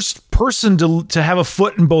first person to have a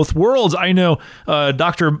foot in both worlds. I know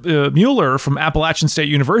Dr. Mueller from Appalachian State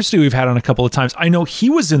University we've had on a couple of times. I know he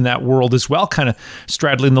was in that world as well, kind of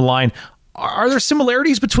straddling the line. Are there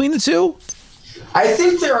similarities between the two? I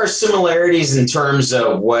think there are similarities in terms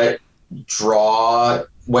of what draws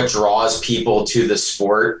people to the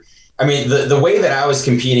sport. I mean, the way that I was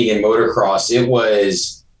competing in motocross, it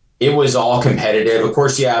was all competitive. Of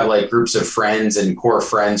course, you have groups of friends and core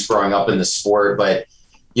friends growing up in the sport, but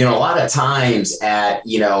a lot of times at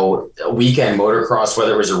a weekend motocross,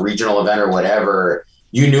 whether it was a regional event or whatever,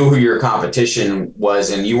 you knew who your competition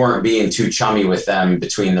was and you weren't being too chummy with them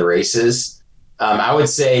between the races. I would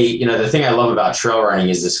say, the thing I love about trail running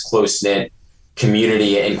is this close-knit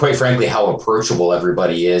community and quite frankly, how approachable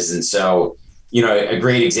everybody is. And so, a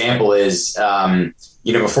great example is,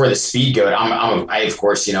 before the speed goat, I of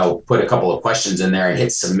course, put a couple of questions in there and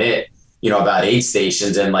hit submit, about aid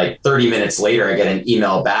stations. And 30 minutes later, I get an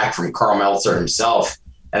email back from Karl Meltzer himself.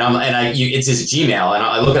 And it's his Gmail. And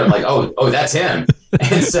I look at him like, oh, that's him.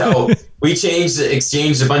 And so we exchanged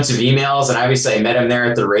a bunch of emails, and obviously I met him there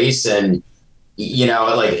at the race, and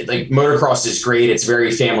like motocross is great. It's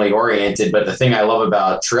very family oriented. But the thing I love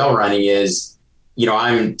about trail running is,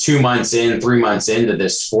 I'm 3 months into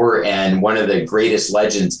this sport, and one of the greatest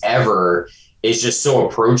legends ever is just so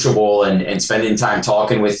approachable and spending time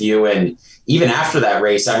talking with you. And even after that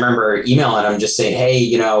race, I remember emailing him just saying,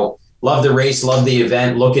 hey, love the race, love the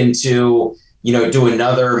event, looking to, do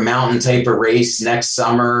another mountain type of race next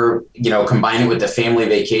summer, combine it with the family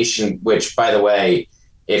vacation, which, by the way,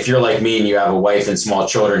 if you're like me and you have a wife and small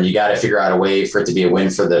children, you got to figure out a way for it to be a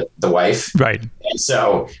win for the wife. Right. And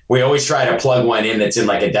so we always try to plug one in that's in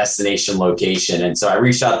like a destination location. And so I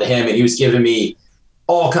reached out to him, and he was giving me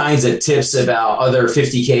all kinds of tips about other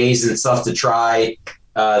 50Ks and stuff to try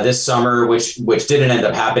this summer, which didn't end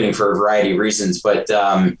up happening for a variety of reasons. But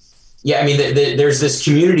there's this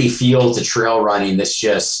community feel to trail running that's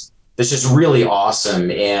just really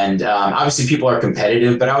awesome. And obviously people are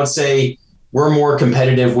competitive, but I would say we're more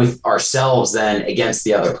competitive with ourselves than against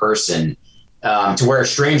the other person, to where a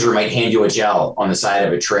stranger might hand you a gel on the side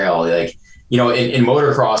of a trail. Like, in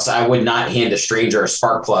motocross, I would not hand a stranger a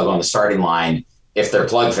spark plug on the starting line. If their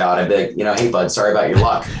plug failed, I'd be like, hey bud, sorry about your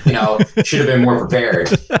luck. Should have been more prepared.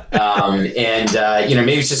 Maybe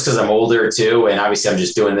it's just because I'm older too. And obviously I'm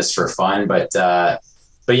just doing this for fun, but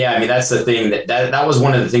yeah, I mean, that's the thing that was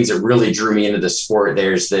one of the things that really drew me into the sport.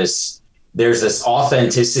 There's this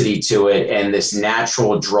authenticity to it, and this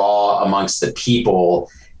natural draw amongst the people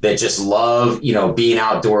that just love, being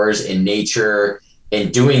outdoors in nature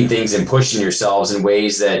and doing things and pushing yourselves in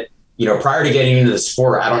ways that, prior to getting into the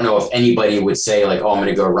sport, I don't know if anybody would say like, oh, I'm going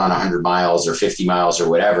to go run 100 miles or 50 miles or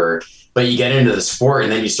whatever, but you get into the sport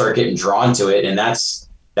and then you start getting drawn to it. And that's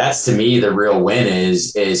to me, the real win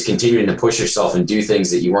is continuing to push yourself and do things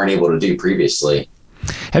that you weren't able to do previously.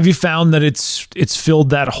 Have you found that it's filled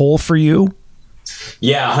that hole for you?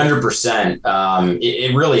 Yeah, 100%.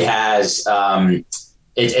 It really has.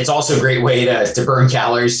 It's also a great way to burn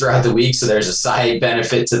calories throughout the week. So there's a side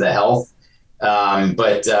benefit to the health.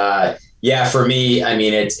 For me, I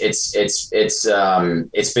mean, it's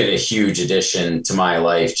been a huge addition to my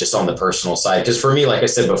life just on the personal side. Cause for me, like I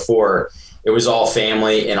said before, it was all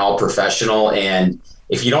family and all professional. And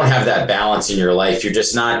if you don't have that balance in your life, you're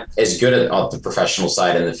just not as good at the professional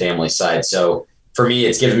side and the family side. So for me,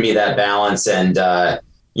 it's given me that balance. And,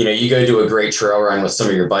 you go do a great trail run with some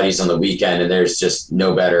of your buddies on the weekend, and there's just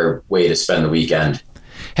no better way to spend the weekend.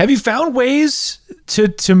 Have you found ways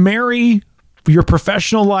to marry your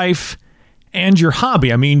professional life and your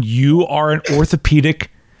hobby? I mean, you are an orthopedic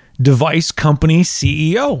device company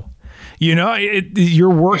CEO. You're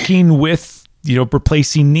working with,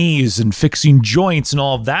 replacing knees and fixing joints and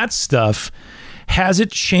all of that stuff. Has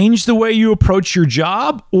it changed the way you approach your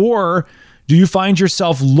job, or do you find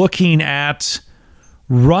yourself looking at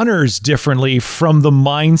runners differently from the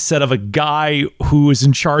mindset of a guy who is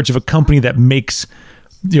in charge of a company that makes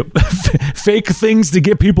fake things to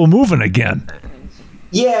get people moving again?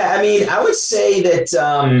 Yeah, I mean, I would say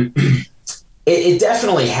that it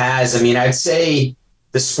definitely has. I mean, I'd say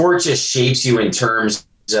the sport just shapes you in terms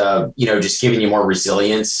of, just giving you more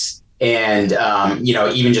resilience and,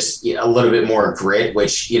 even just a little bit more grit,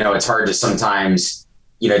 which, it's hard to sometimes,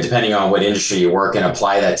 depending on what industry you work in,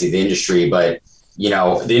 apply that to the industry. But,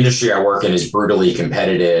 the industry I work in is brutally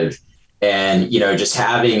competitive. And, just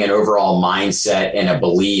having an overall mindset and a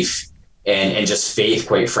belief and just faith,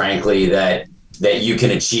 quite frankly, that you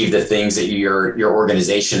can achieve the things that your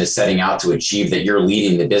organization is setting out to achieve, that you're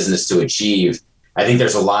leading the business to achieve. I think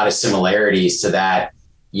there's a lot of similarities to that,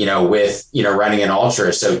 with, running an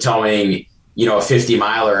ultra. So towing, a 50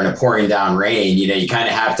 miler in a pouring down rain, you kind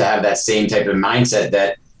of have to have that same type of mindset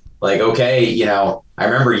that like, okay, I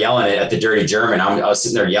remember yelling it at the Dirty German. I was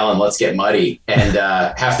sitting there yelling, let's get muddy. And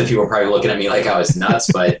half the people were probably looking at me like I was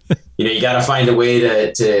nuts, but you got to find a way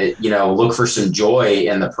to look for some joy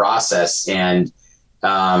in the process. And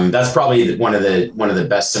that's probably one of the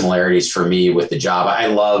best similarities for me with the job. I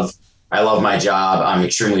love my job. I'm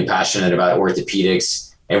extremely passionate about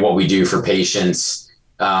orthopedics and what we do for patients.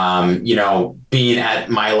 Being at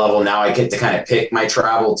my level now, I get to kind of pick my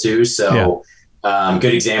travel too. So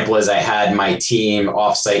good example is I had my team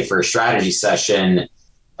offsite for a strategy session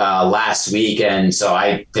last week. And so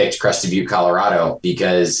I picked Crested Butte, Colorado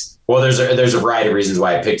because, well, there's a variety of reasons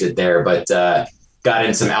why I picked it there, but got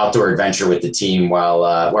in some outdoor adventure with the team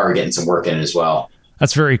while we're getting some work in as well.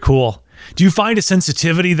 That's very cool. Do you find a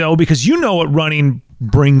sensitivity though? Because you know what running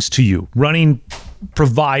brings to you. Running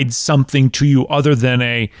provides something to you other than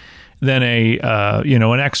an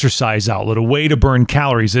exercise outlet, a way to burn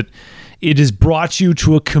calories. It has brought you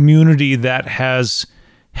to a community that has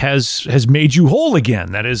has made you whole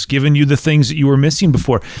again, that has given you the things that you were missing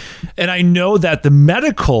before. And I know that the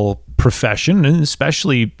medical profession, and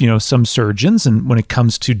especially, some surgeons, and when it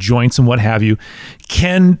comes to joints and what have you,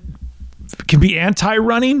 can be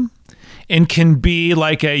anti-running and can be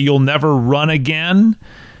like you'll never run again,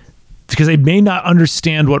 because they may not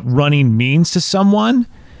understand what running means to someone.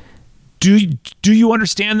 Do you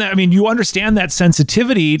understand that? I mean, you understand that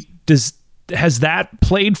sensitivity. Has that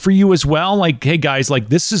played for you as well? Like, hey guys, like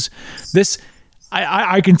this,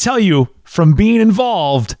 I can tell you from being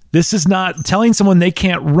involved, this is not, telling someone they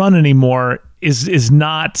can't run anymore is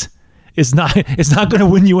not going to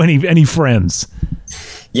win you any friends.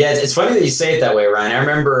 Yeah, it's funny that you say it that way, Ryan. I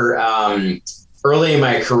remember early in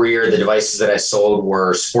my career, the devices that I sold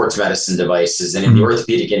were sports medicine devices. And in the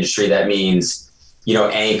orthopedic industry, that means,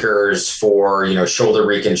 anchors for, shoulder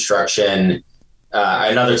reconstruction.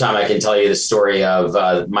 Another time I can tell you the story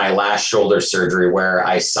of my last shoulder surgery, where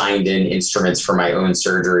I signed in instruments for my own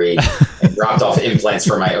surgery and dropped off implants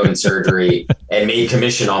for my own surgery and made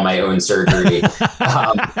commission on my own surgery.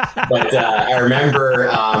 But I remember,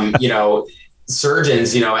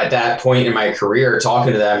 surgeons, at that point in my career,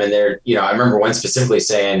 talking to them, and they're, I remember one specifically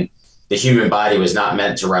saying the human body was not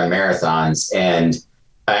meant to run marathons. And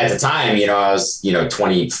at the time, I was,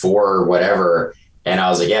 24 or whatever. And I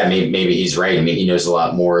was like, yeah, maybe he's right. I mean, he knows a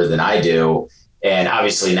lot more than I do. And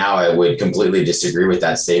obviously now I would completely disagree with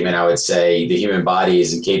that statement. I would say the human body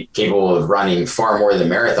is capable of running far more than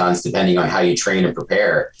marathons, depending on how you train and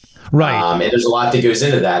prepare. Right. And there's a lot that goes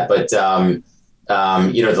into that. But,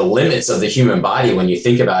 the limits of the human body, when you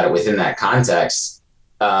think about it within that context,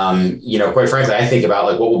 quite frankly, I think about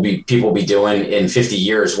like what will people be doing in 50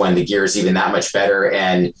 years when the gear is even that much better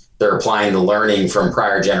and they're applying the learning from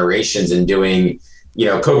prior generations and doing,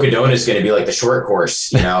 Cocodona is going to be like the short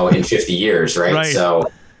course, in 50 years. Right. Right. So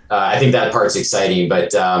I think that part's exciting,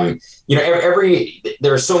 but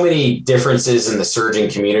there are so many differences in the surgeon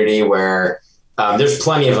community where there's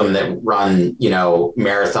plenty of them that run,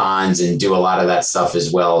 marathons and do a lot of that stuff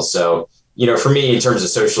as well. So, for me, in terms of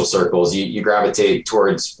social circles, you gravitate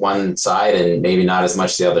towards one side and maybe not as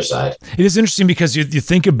much the other side. It is interesting because you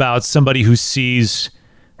think about somebody who sees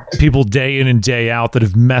people day in and day out that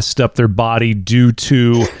have messed up their body due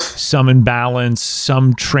to some imbalance,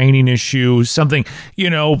 some training issue, something,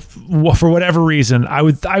 for whatever reason. I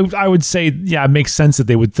would say, yeah, it makes sense that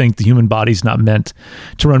they would think the human body's not meant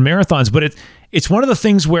to run marathons. But it's one of the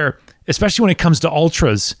things where, especially when it comes to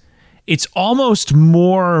ultras, it's almost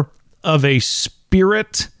more of a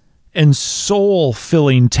spirit and soul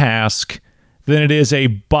filling task than it is a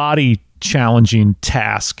body challenging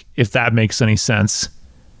task, if that makes any sense.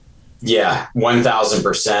 Yeah,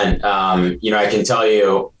 1,000%. I can tell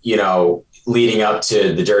you, leading up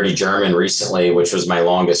to the Dirty German recently, which was my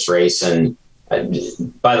longest race. And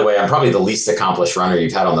by the way, I'm probably the least accomplished runner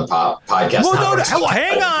you've had on the podcast. Well,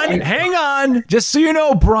 hang on. Just so you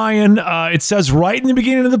know, Brian, it says right in the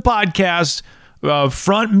beginning of the podcast,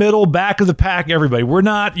 front, middle, back of the pack, everybody. We're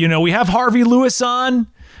not, we have Harvey Lewis on,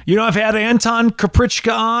 I've had Anton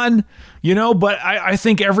Kaprichka on, but I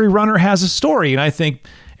think every runner has a story, and I think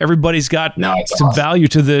everybody's got some value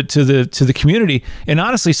to the community. And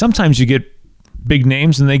honestly, sometimes you get big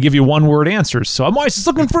names and they give you one-word answers. So I'm always just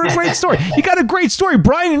looking for a great story. You got a great story.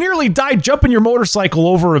 Brian nearly died jumping your motorcycle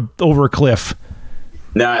over a cliff.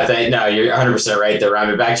 No, you're 100% right there,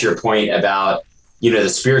 Ryan. Back to your point about, the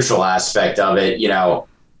spiritual aspect of it,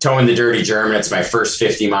 towing the Dirty German. It's my first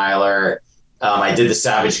 50 miler. I did the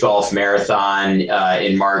Savage Gulf Marathon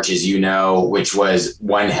in March, as you know, which was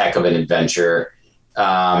one heck of an adventure.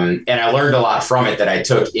 And I learned a lot from it that I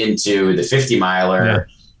took into the 50 miler,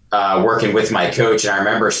 working with my coach. And I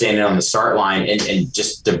remember standing on the start line and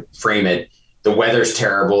just to frame it, the weather's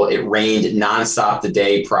terrible. It rained nonstop the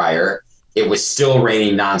day prior. It was still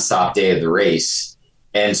raining nonstop day of the race.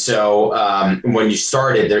 And so when you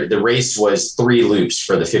started, the race was 3 loops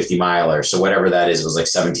for the 50 miler. So whatever that is, it was like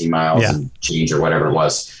 17 miles and change or whatever it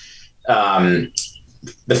was.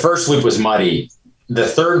 The first loop was muddy. The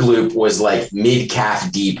third loop was like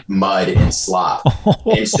mid-calf deep mud and slop.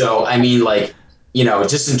 And so, I mean, like,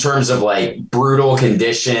 just in terms of like brutal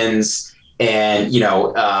conditions and,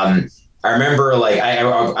 I remember like, I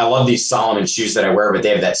love these Solomon shoes that I wear, but they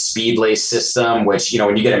have that speed lace system, which,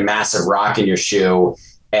 when you get a massive rock in your shoe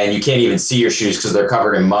and you can't even see your shoes because they're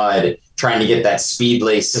covered in mud, trying to get that speed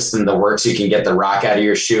lace system to work so you can get the rock out of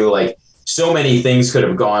your shoe. Like so many things could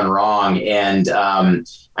have gone wrong. And,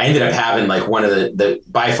 I ended up having like one of the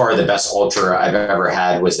by far the best ultra I've ever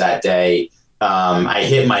had was that day. I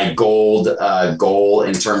hit my gold goal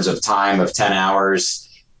in terms of time of 10 hours.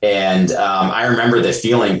 And I remember the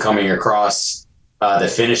feeling coming across the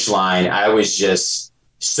finish line, I was just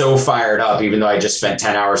so fired up, even though I just spent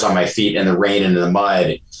 10 hours on my feet in the rain and in the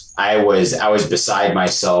mud. I was beside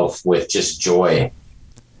myself with just joy.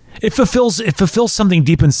 It fulfills something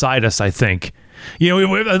deep inside us, I think.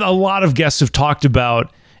 A lot of guests have talked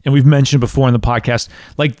about, and we've mentioned before in the podcast,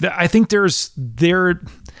 like I think there's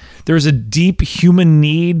a deep human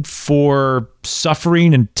need for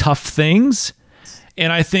suffering and tough things.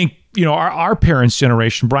 And I think, our parents'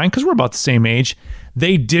 generation, Brian, because we're about the same age,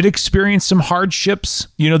 they did experience some hardships.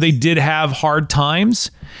 They did have hard times.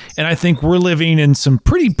 And I think we're living in some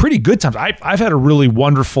pretty good times. I've had a really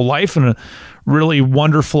wonderful life and a really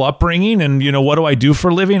wonderful upbringing. And, what do I do for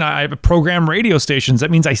a living? I program radio stations. That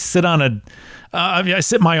means I sit I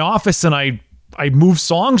sit in my office and I move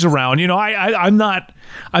songs around. I'm not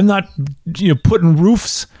putting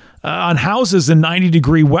roofs on houses in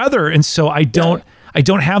 90-degree weather. And so I don't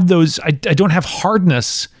have those. I don't have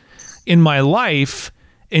hardness in my life.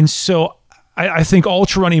 And so I think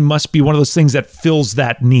ultra running must be one of those things that fills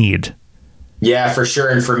that need. Yeah, for sure.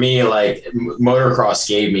 And for me, like motocross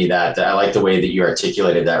gave me that. I like the way that you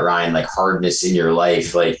articulated that, Ryan, like hardness in your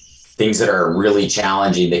life, like things that are really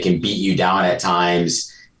challenging, that can beat you down at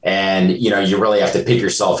times. And, you really have to pick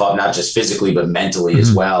yourself up, not just physically, but mentally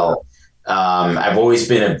as well. I've always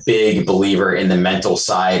been a big believer in the mental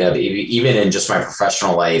side of, even in just my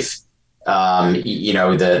professional life.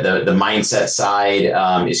 The mindset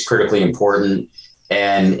side is critically important.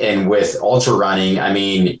 And with ultra running, I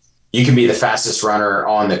mean, you can be the fastest runner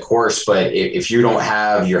on the course, but if you don't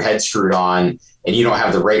have your head screwed on and you don't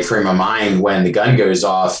have the right frame of mind when the gun goes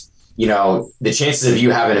off, the chances of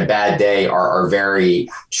you having a bad day are very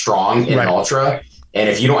strong in an ultra. And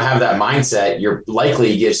if you don't have that mindset, you're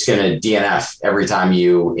likely just going to DNF every time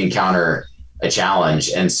you encounter a challenge.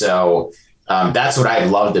 And so that's what I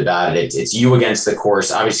loved about it. It's you against the course.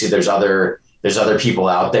 Obviously there's other people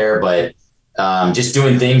out there, but just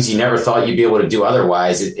doing things you never thought you'd be able to do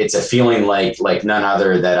otherwise. It's a feeling like none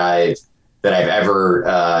other that I've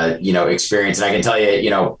ever, experienced. And I can tell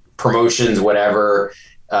you, promotions, whatever,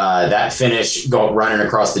 that finish running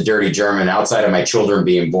across the dirty German outside of my children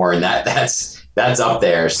being born, that's up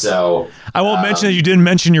there. So I won't mention that you didn't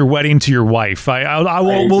mention your wedding to your wife.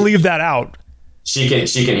 We'll leave that out. She can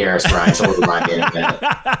hear us, Brian. She'll remind me in a minute.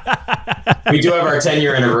 We do have our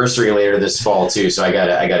 10-year anniversary later this fall too, so I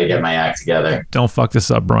gotta get my act together. Don't fuck this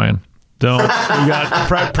up, Brian. Don't. We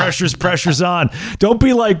got pressure's on. Don't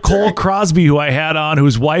be like Cole Crosby, who I had on,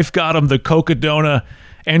 whose wife got him the Cocodona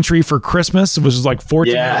entry for Christmas. It was like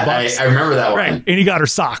 $14. I remember that one. Right. And he got her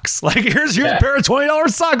socks. Like, here's a pair of $20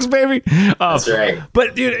 socks, baby. That's right.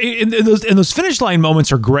 But those finish line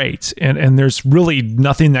moments are great. And there's really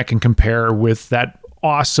nothing that can compare with that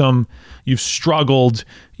awesome, you've struggled,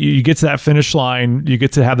 you get to that finish line, you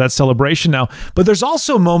get to have that celebration now. But there's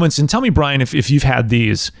also moments, and tell me, Brian, if you've had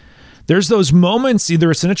these, there's those moments,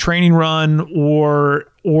 either it's in a training run or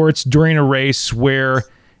it's during a race, where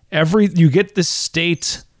you get this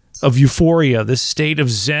state of euphoria, this state of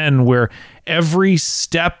zen, where every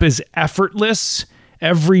step is effortless,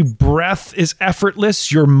 every breath is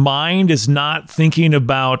effortless. Your mind is not thinking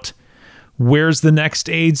about where's the next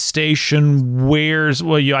aid station,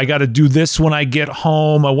 I got to do this when I get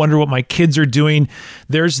home. I wonder what my kids are doing.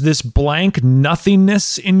 There's this blank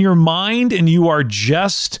nothingness in your mind, and you are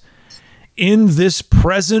just in this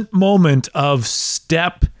present moment of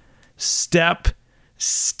step.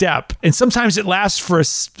 And sometimes it lasts for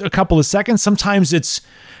a couple of seconds. Sometimes it's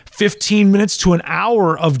 15 minutes to an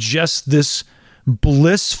hour of just this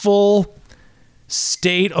blissful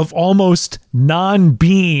state of almost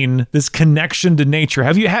non-being, this connection to nature.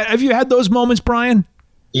 Have you had those moments, Brian?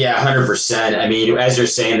 Yeah, 100%. I mean, as you're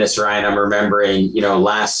saying this, Ryan, I'm remembering,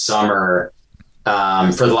 last summer,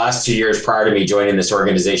 for the last 2 years prior to me joining this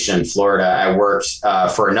organization in Florida, I worked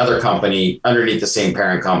for another company underneath the same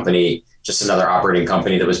parent company, just another operating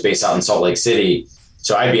company that was based out in Salt Lake City.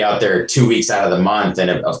 So I'd be out there 2 weeks out of the month.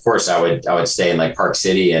 And of course I would stay in like Park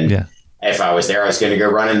City. And if I was there, I was going to go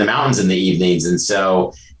run in the mountains in the evenings. And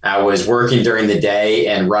so I was working during the day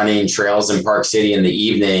and running trails in Park City in the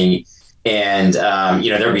evening. And,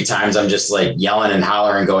 there'd be times I'm just like yelling and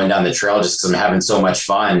hollering going down the trail just because I'm having so much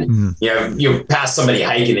fun. Mm-hmm. You pass somebody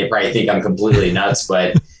hiking, they probably think I'm completely nuts,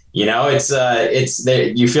 but it's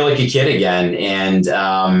you feel like a kid again.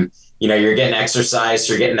 And, you're getting exercise,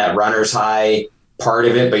 you're getting that runner's high part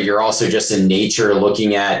of it, but you're also just in nature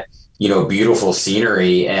looking at, beautiful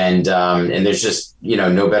scenery, and there's just,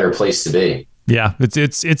 no better place to be. Yeah,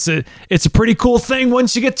 it's a pretty cool thing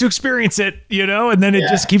once you get to experience it, and then it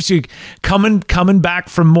just keeps you coming back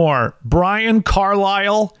for more. Brian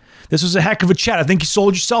Carlisle, this was a heck of a chat. I think you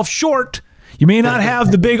sold yourself short. You may not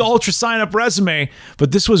have the big ultra sign-up resume,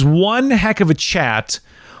 but this was one heck of a chat.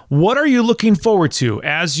 What are you looking forward to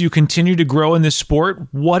as you continue to grow in this sport?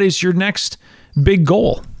 What is your next big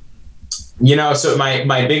goal? So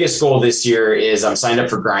my biggest goal this year is I'm signed up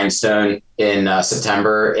for Grindstone in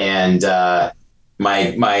September, and I've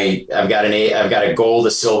got a gold,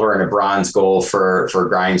 a silver, and a bronze goal for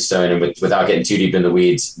Grindstone. And without getting too deep in the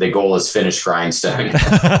weeds, the goal is finish Grindstone.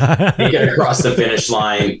 Get across the finish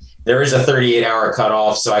line. There is a 38-hour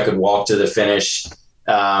cutoff, so I could walk to the finish.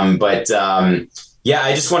 I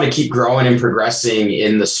just want to keep growing and progressing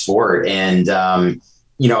in the sport. And I've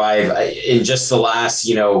in just the last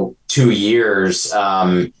 2 years.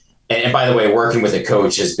 And by the way, working with a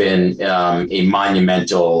coach has been a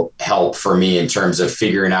monumental help for me in terms of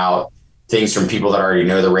figuring out things from people that already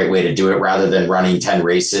know the right way to do it, rather than running 10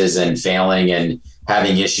 races and failing and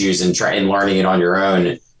having issues and learning it on your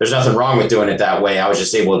own. There's nothing wrong with doing it that way. I was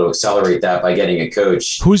just able to accelerate that by getting a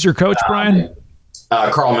coach. Who's your coach, Brian?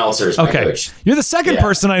 Carl Meltzer is my coach. You're the second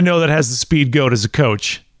person I know that has the speed goat as a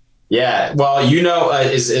coach. Yeah. Well,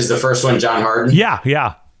 is the first one John Harden? Yeah.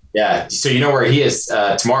 Yeah. So you know where he is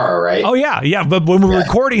tomorrow, right? Oh, yeah. Yeah. But when we're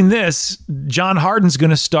recording this, John Harden's going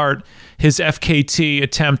to start his FKT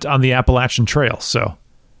attempt on the Appalachian Trail. So.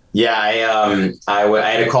 Yeah, I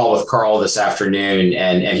had a call with Carl this afternoon,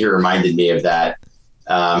 and he reminded me of that.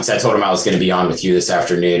 So I told him I was going to be on with you this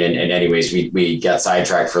afternoon. And anyways, we got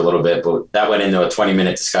sidetracked for a little bit, but that went into a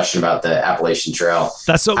 20-minute discussion about the Appalachian Trail.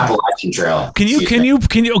 Appalachian Trail. Can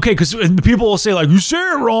you, okay. Cause people will say, like, you say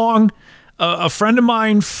it wrong. A friend of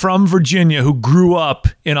mine from Virginia who grew up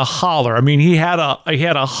in a holler. I mean, he had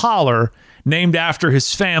a holler named after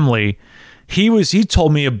his family. He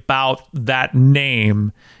told me about that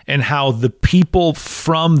name and how the people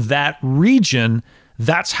from that region,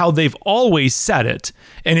 that's how they've always said it.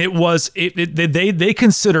 And they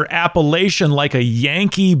consider Appalachian like a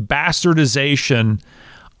Yankee bastardization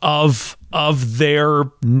of their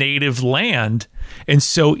native land. And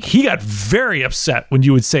so he got very upset when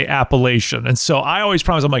you would say Appalachian. And so I always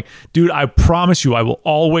promise, I'm like, dude, I promise you, I will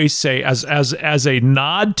always say as a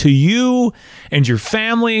nod to you and your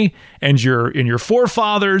family and your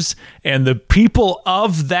forefathers and the people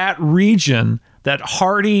of that region, that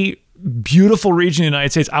hardy, beautiful region of the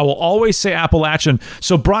United States, I will always say Appalachian.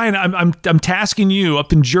 So Brian, I'm tasking you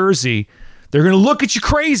up in Jersey. They're going to look at you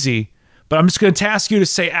crazy, but I'm just going to task you to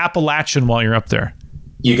say Appalachian while you're up there.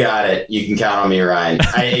 You got it. You can count on me, Ryan.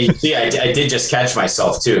 I did just catch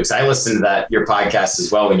myself too, because I listened to your podcast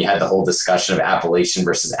as well when you had the whole discussion of Appalachian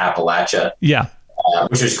versus Appalachia. Yeah.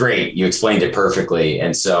 Which was great. You explained it perfectly.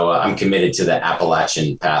 And so I'm committed to the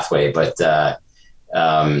Appalachian pathway. But so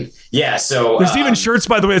there's even shirts,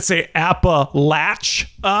 by the way, that say Appalach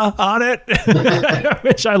on it,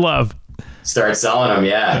 which I love. Start selling them.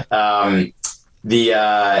 Yeah.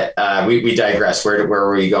 We digress. Where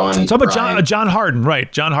were we going? So about John Harden,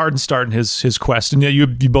 right? John Harden starting his quest, and you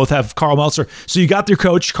both have Carl Meltzer. So you got your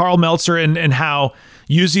coach Carl Meltzer, and how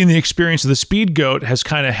using the experience of the Speed Goat has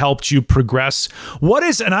kind of helped you progress. What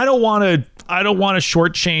is? And I don't want to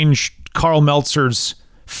shortchange Carl Meltzer's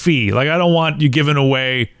fee. Like, I don't want you giving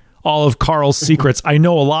away all of Carl's secrets. I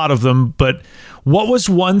know a lot of them, but what was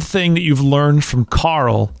one thing that you've learned from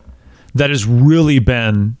Carl that has really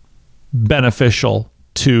been beneficial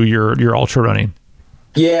to your ultra running?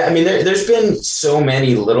 Yeah, I mean, there's been so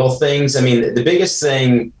many little things. I mean, the biggest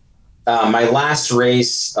thing, my last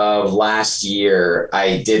race of last year,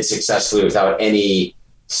 I did successfully without any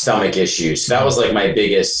stomach issues. So that was like my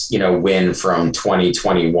biggest, win from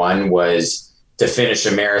 2021, was to finish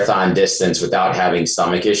a marathon distance without having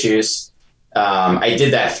stomach issues. I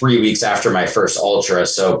did that 3 weeks after my first ultra,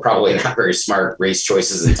 so probably not very smart race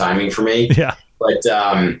choices and timing for me. Yeah. But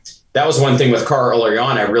that was one thing with Carl early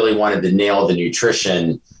on. I really wanted to nail the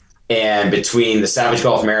nutrition. And between the Savage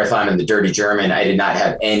Golf Marathon and the Dirty German, I did not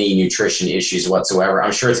have any nutrition issues whatsoever.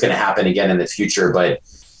 I'm sure it's going to happen again in the future, but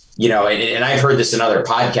and I've heard this in other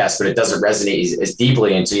podcasts, but it doesn't resonate as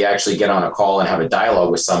deeply until you actually get on a call and have a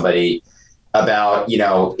dialogue with somebody about,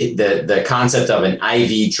 the concept of an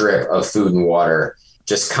IV drip of food and water,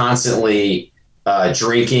 just constantly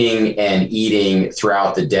drinking and eating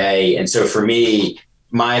throughout the day. And so for me,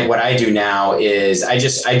 what I do now is I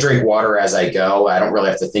drink water as I go. I don't really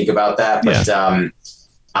have to think about that, but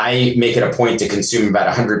I make it a point to consume about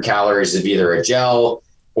 100 calories of either a gel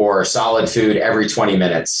or solid food every 20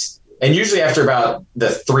 minutes. And usually after about the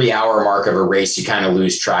 3-hour mark of a race, you kind of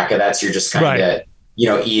lose track of that. So you're just kind of,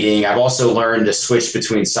 eating. I've also learned to switch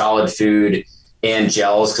between solid food and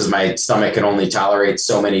gels because my stomach can only tolerate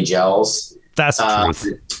so many gels. That's the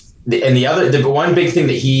truth. The one big thing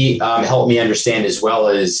that he helped me understand as well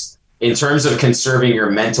is in terms of conserving your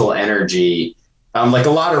mental energy, like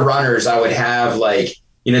a lot of runners, I would have like,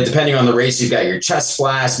 depending on the race, you've got your chest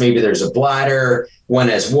flask, maybe there's a bladder, one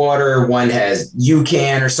has water, one has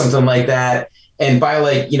UCAN or something like that. And by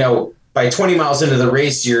like, by 20 miles into the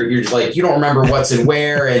race, you're like, you don't remember what's in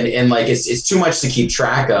where. And like, it's too much to keep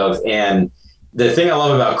track of. And the thing I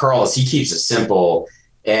love about Carl is he keeps it simple.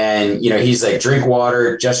 And, he's like, drink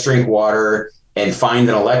water, just drink water, and find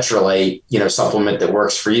an electrolyte, supplement that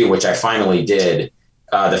works for you, which I finally did.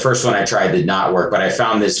 The first one I tried did not work, but I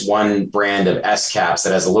found this one brand of S-Caps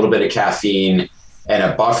that has a little bit of caffeine and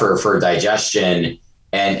a buffer for digestion.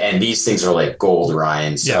 And these things are like gold,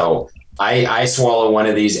 Ryan. So I swallow one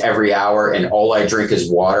of these every hour, and all I drink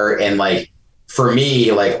is water. And like, for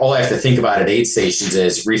me, like all I have to think about at aid stations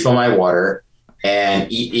is refill my water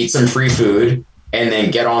and eat some free food and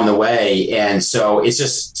then get on the way. And so it's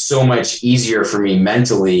just so much easier for me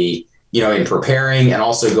mentally, in preparing and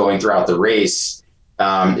also going throughout the race.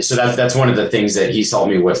 So that's one of the things that he's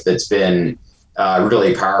helped me with that's been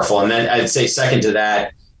really powerful. And then I'd say second to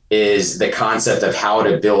that is the concept of how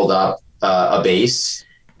to build up a base.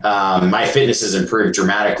 My fitness has improved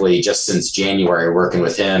dramatically just since January working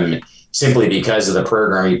with him, simply because of the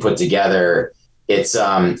program he put together. It's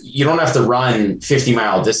you don't have to run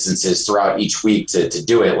 50-mile distances throughout each week to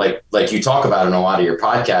do it. Like you talk about in a lot of your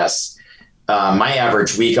podcasts. My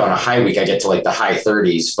average week on a high week, I get to like the high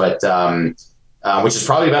 30s, but which is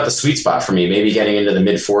probably about the sweet spot for me, maybe getting into the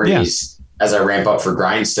mid 40s as I ramp up for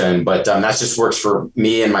Grindstone. But that just works for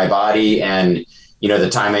me and my body and, the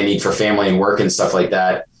time I need for family and work and stuff like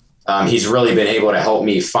that. He's really been able to help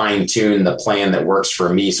me fine tune the plan that works for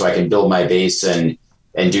me so I can build my base and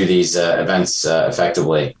do these events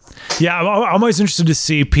effectively. Yeah, I'm always interested to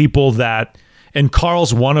see people that, and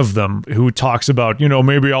Carl's one of them, who talks about,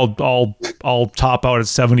 maybe I'll top out at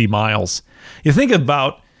 70 miles. You think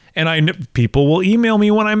about, and people will email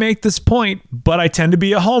me when I make this point, but I tend to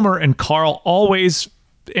be a homer, and Carl always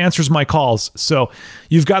answers my calls. So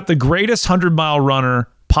you've got the greatest 100-mile runner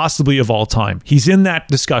possibly of all time. He's in that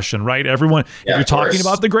discussion, right? Everyone, if you're talking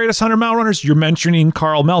about the greatest 100-mile runners, you're mentioning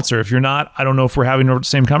Carl Meltzer. If you're not, I don't know if we're having the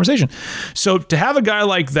same conversation. So to have a guy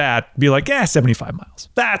like that be like, 75 miles,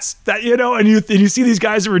 that's that, and you see these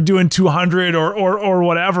guys that were doing 200 or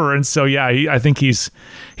whatever. And so, I think he's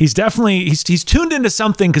definitely, he's tuned into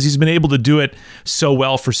something because he's been able to do it so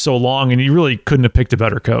well for so long, and he really couldn't have picked a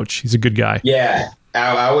better coach. He's a good guy. Yeah.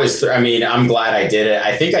 I'm glad I did it.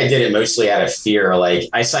 I think I did it mostly out of fear. Like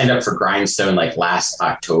I signed up for Grindstone like last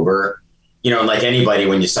October, and like anybody,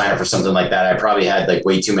 when you sign up for something like that, I probably had like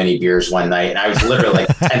way too many beers one night, and I was literally like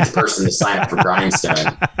the 10th person to sign up for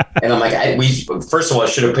Grindstone. And I'm like, first of all, I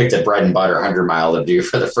should have picked a bread and butter 100-mile to do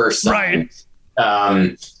for the first time.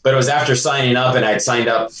 Right. But it was after signing up, and I'd signed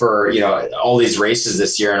up for, all these races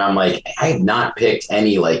this year. And I'm like, I have not picked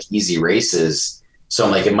any like easy races. So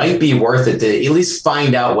I'm like, it might be worth it to at least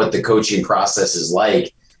find out what the coaching process is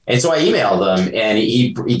like. And so I emailed him, and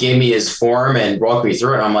he gave me his form and walked me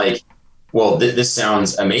through it. I'm like, well, this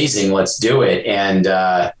sounds amazing. Let's do it. And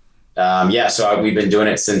so we've been doing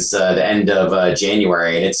it since the end of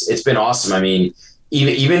January, and it's been awesome. I mean,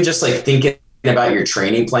 even just like thinking about your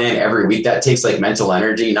training plan every week, that takes like mental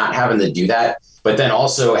energy, not having to do that, but then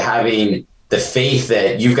also having the faith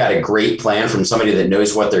that you've got a great plan from somebody that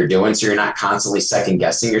knows what they're doing. So you're not constantly second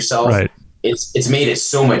guessing yourself. Right. It's made it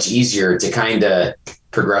so much easier to kind of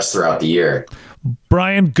progress throughout the year.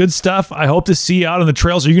 Brian, good stuff. I hope to see you out on the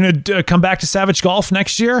trails. Are you going to come back to Savage Golf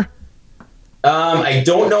next year? I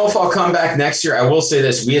don't know if I'll come back next year. I will say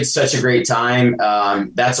this. We had such a great time.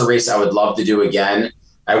 That's a race I would love to do again.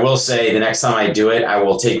 I will say the next time I do it, I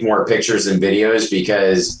will take more pictures and videos,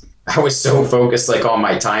 because I was so focused like on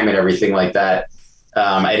my time and everything like that.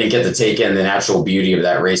 I didn't get to take in the natural beauty of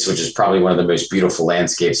that race, which is probably one of the most beautiful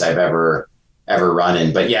landscapes I've ever run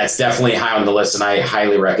in. But yeah, it's definitely high on the list, and I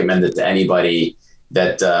highly recommend it to anybody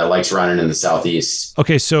that likes running in the Southeast.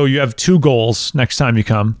 Okay, so you have two goals next time you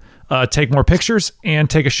come. Take more pictures and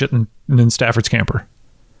take a shit in Stafford's camper.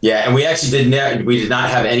 Yeah, and we actually did not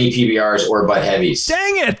have any PBRs or butt heavies.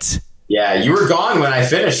 Dang it! Yeah, you were gone when I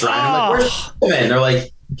finished, Ryan. I'm like, where's the man? They're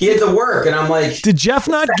like, he had to work, and I'm like, did Jeff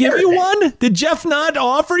not give you one? Did Jeff not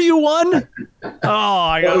offer you one?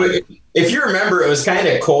 If you remember, it was kind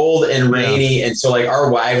of cold and rainy, and so like our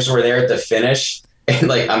wives were there at the finish, and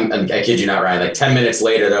like I kid you not, Ryan. Like 10 minutes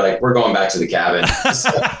later, they're like, we're going back to the cabin. So,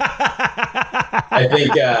 I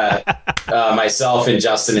think myself and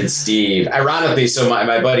Justin and Steve, ironically, so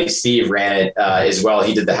my buddy Steve ran it as well.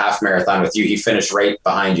 He did the half marathon with you. He finished right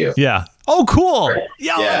behind you. Yeah. Oh, cool.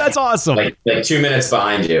 Yeah, that's awesome. Like 2 minutes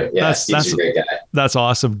behind you. Yeah, Steve's a great guy. That's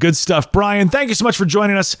awesome. Good stuff. Brian, thank you so much for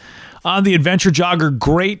joining us on the Adventure Jogger.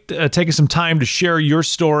 Great taking some time to share your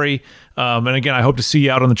story. And again, I hope to see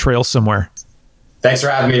you out on the trail somewhere. Thanks for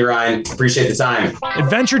having me, Ryan. Appreciate the time.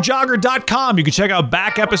 AdventureJogger.com. You can check out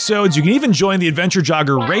back episodes. You can even join the Adventure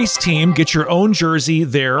Jogger race team. Get your own jersey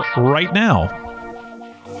there right now.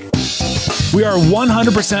 We are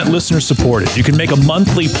 100% listener supported. You can make a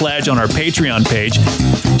monthly pledge on our Patreon page.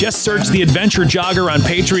 Just search The Adventure Jogger on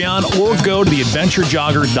Patreon or go to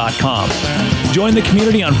theadventurejogger.com. Join the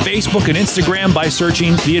community on Facebook and Instagram by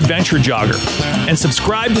searching The Adventure Jogger. And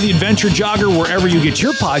subscribe to The Adventure Jogger wherever you get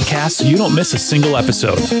your podcasts so you don't miss a single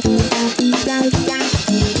episode.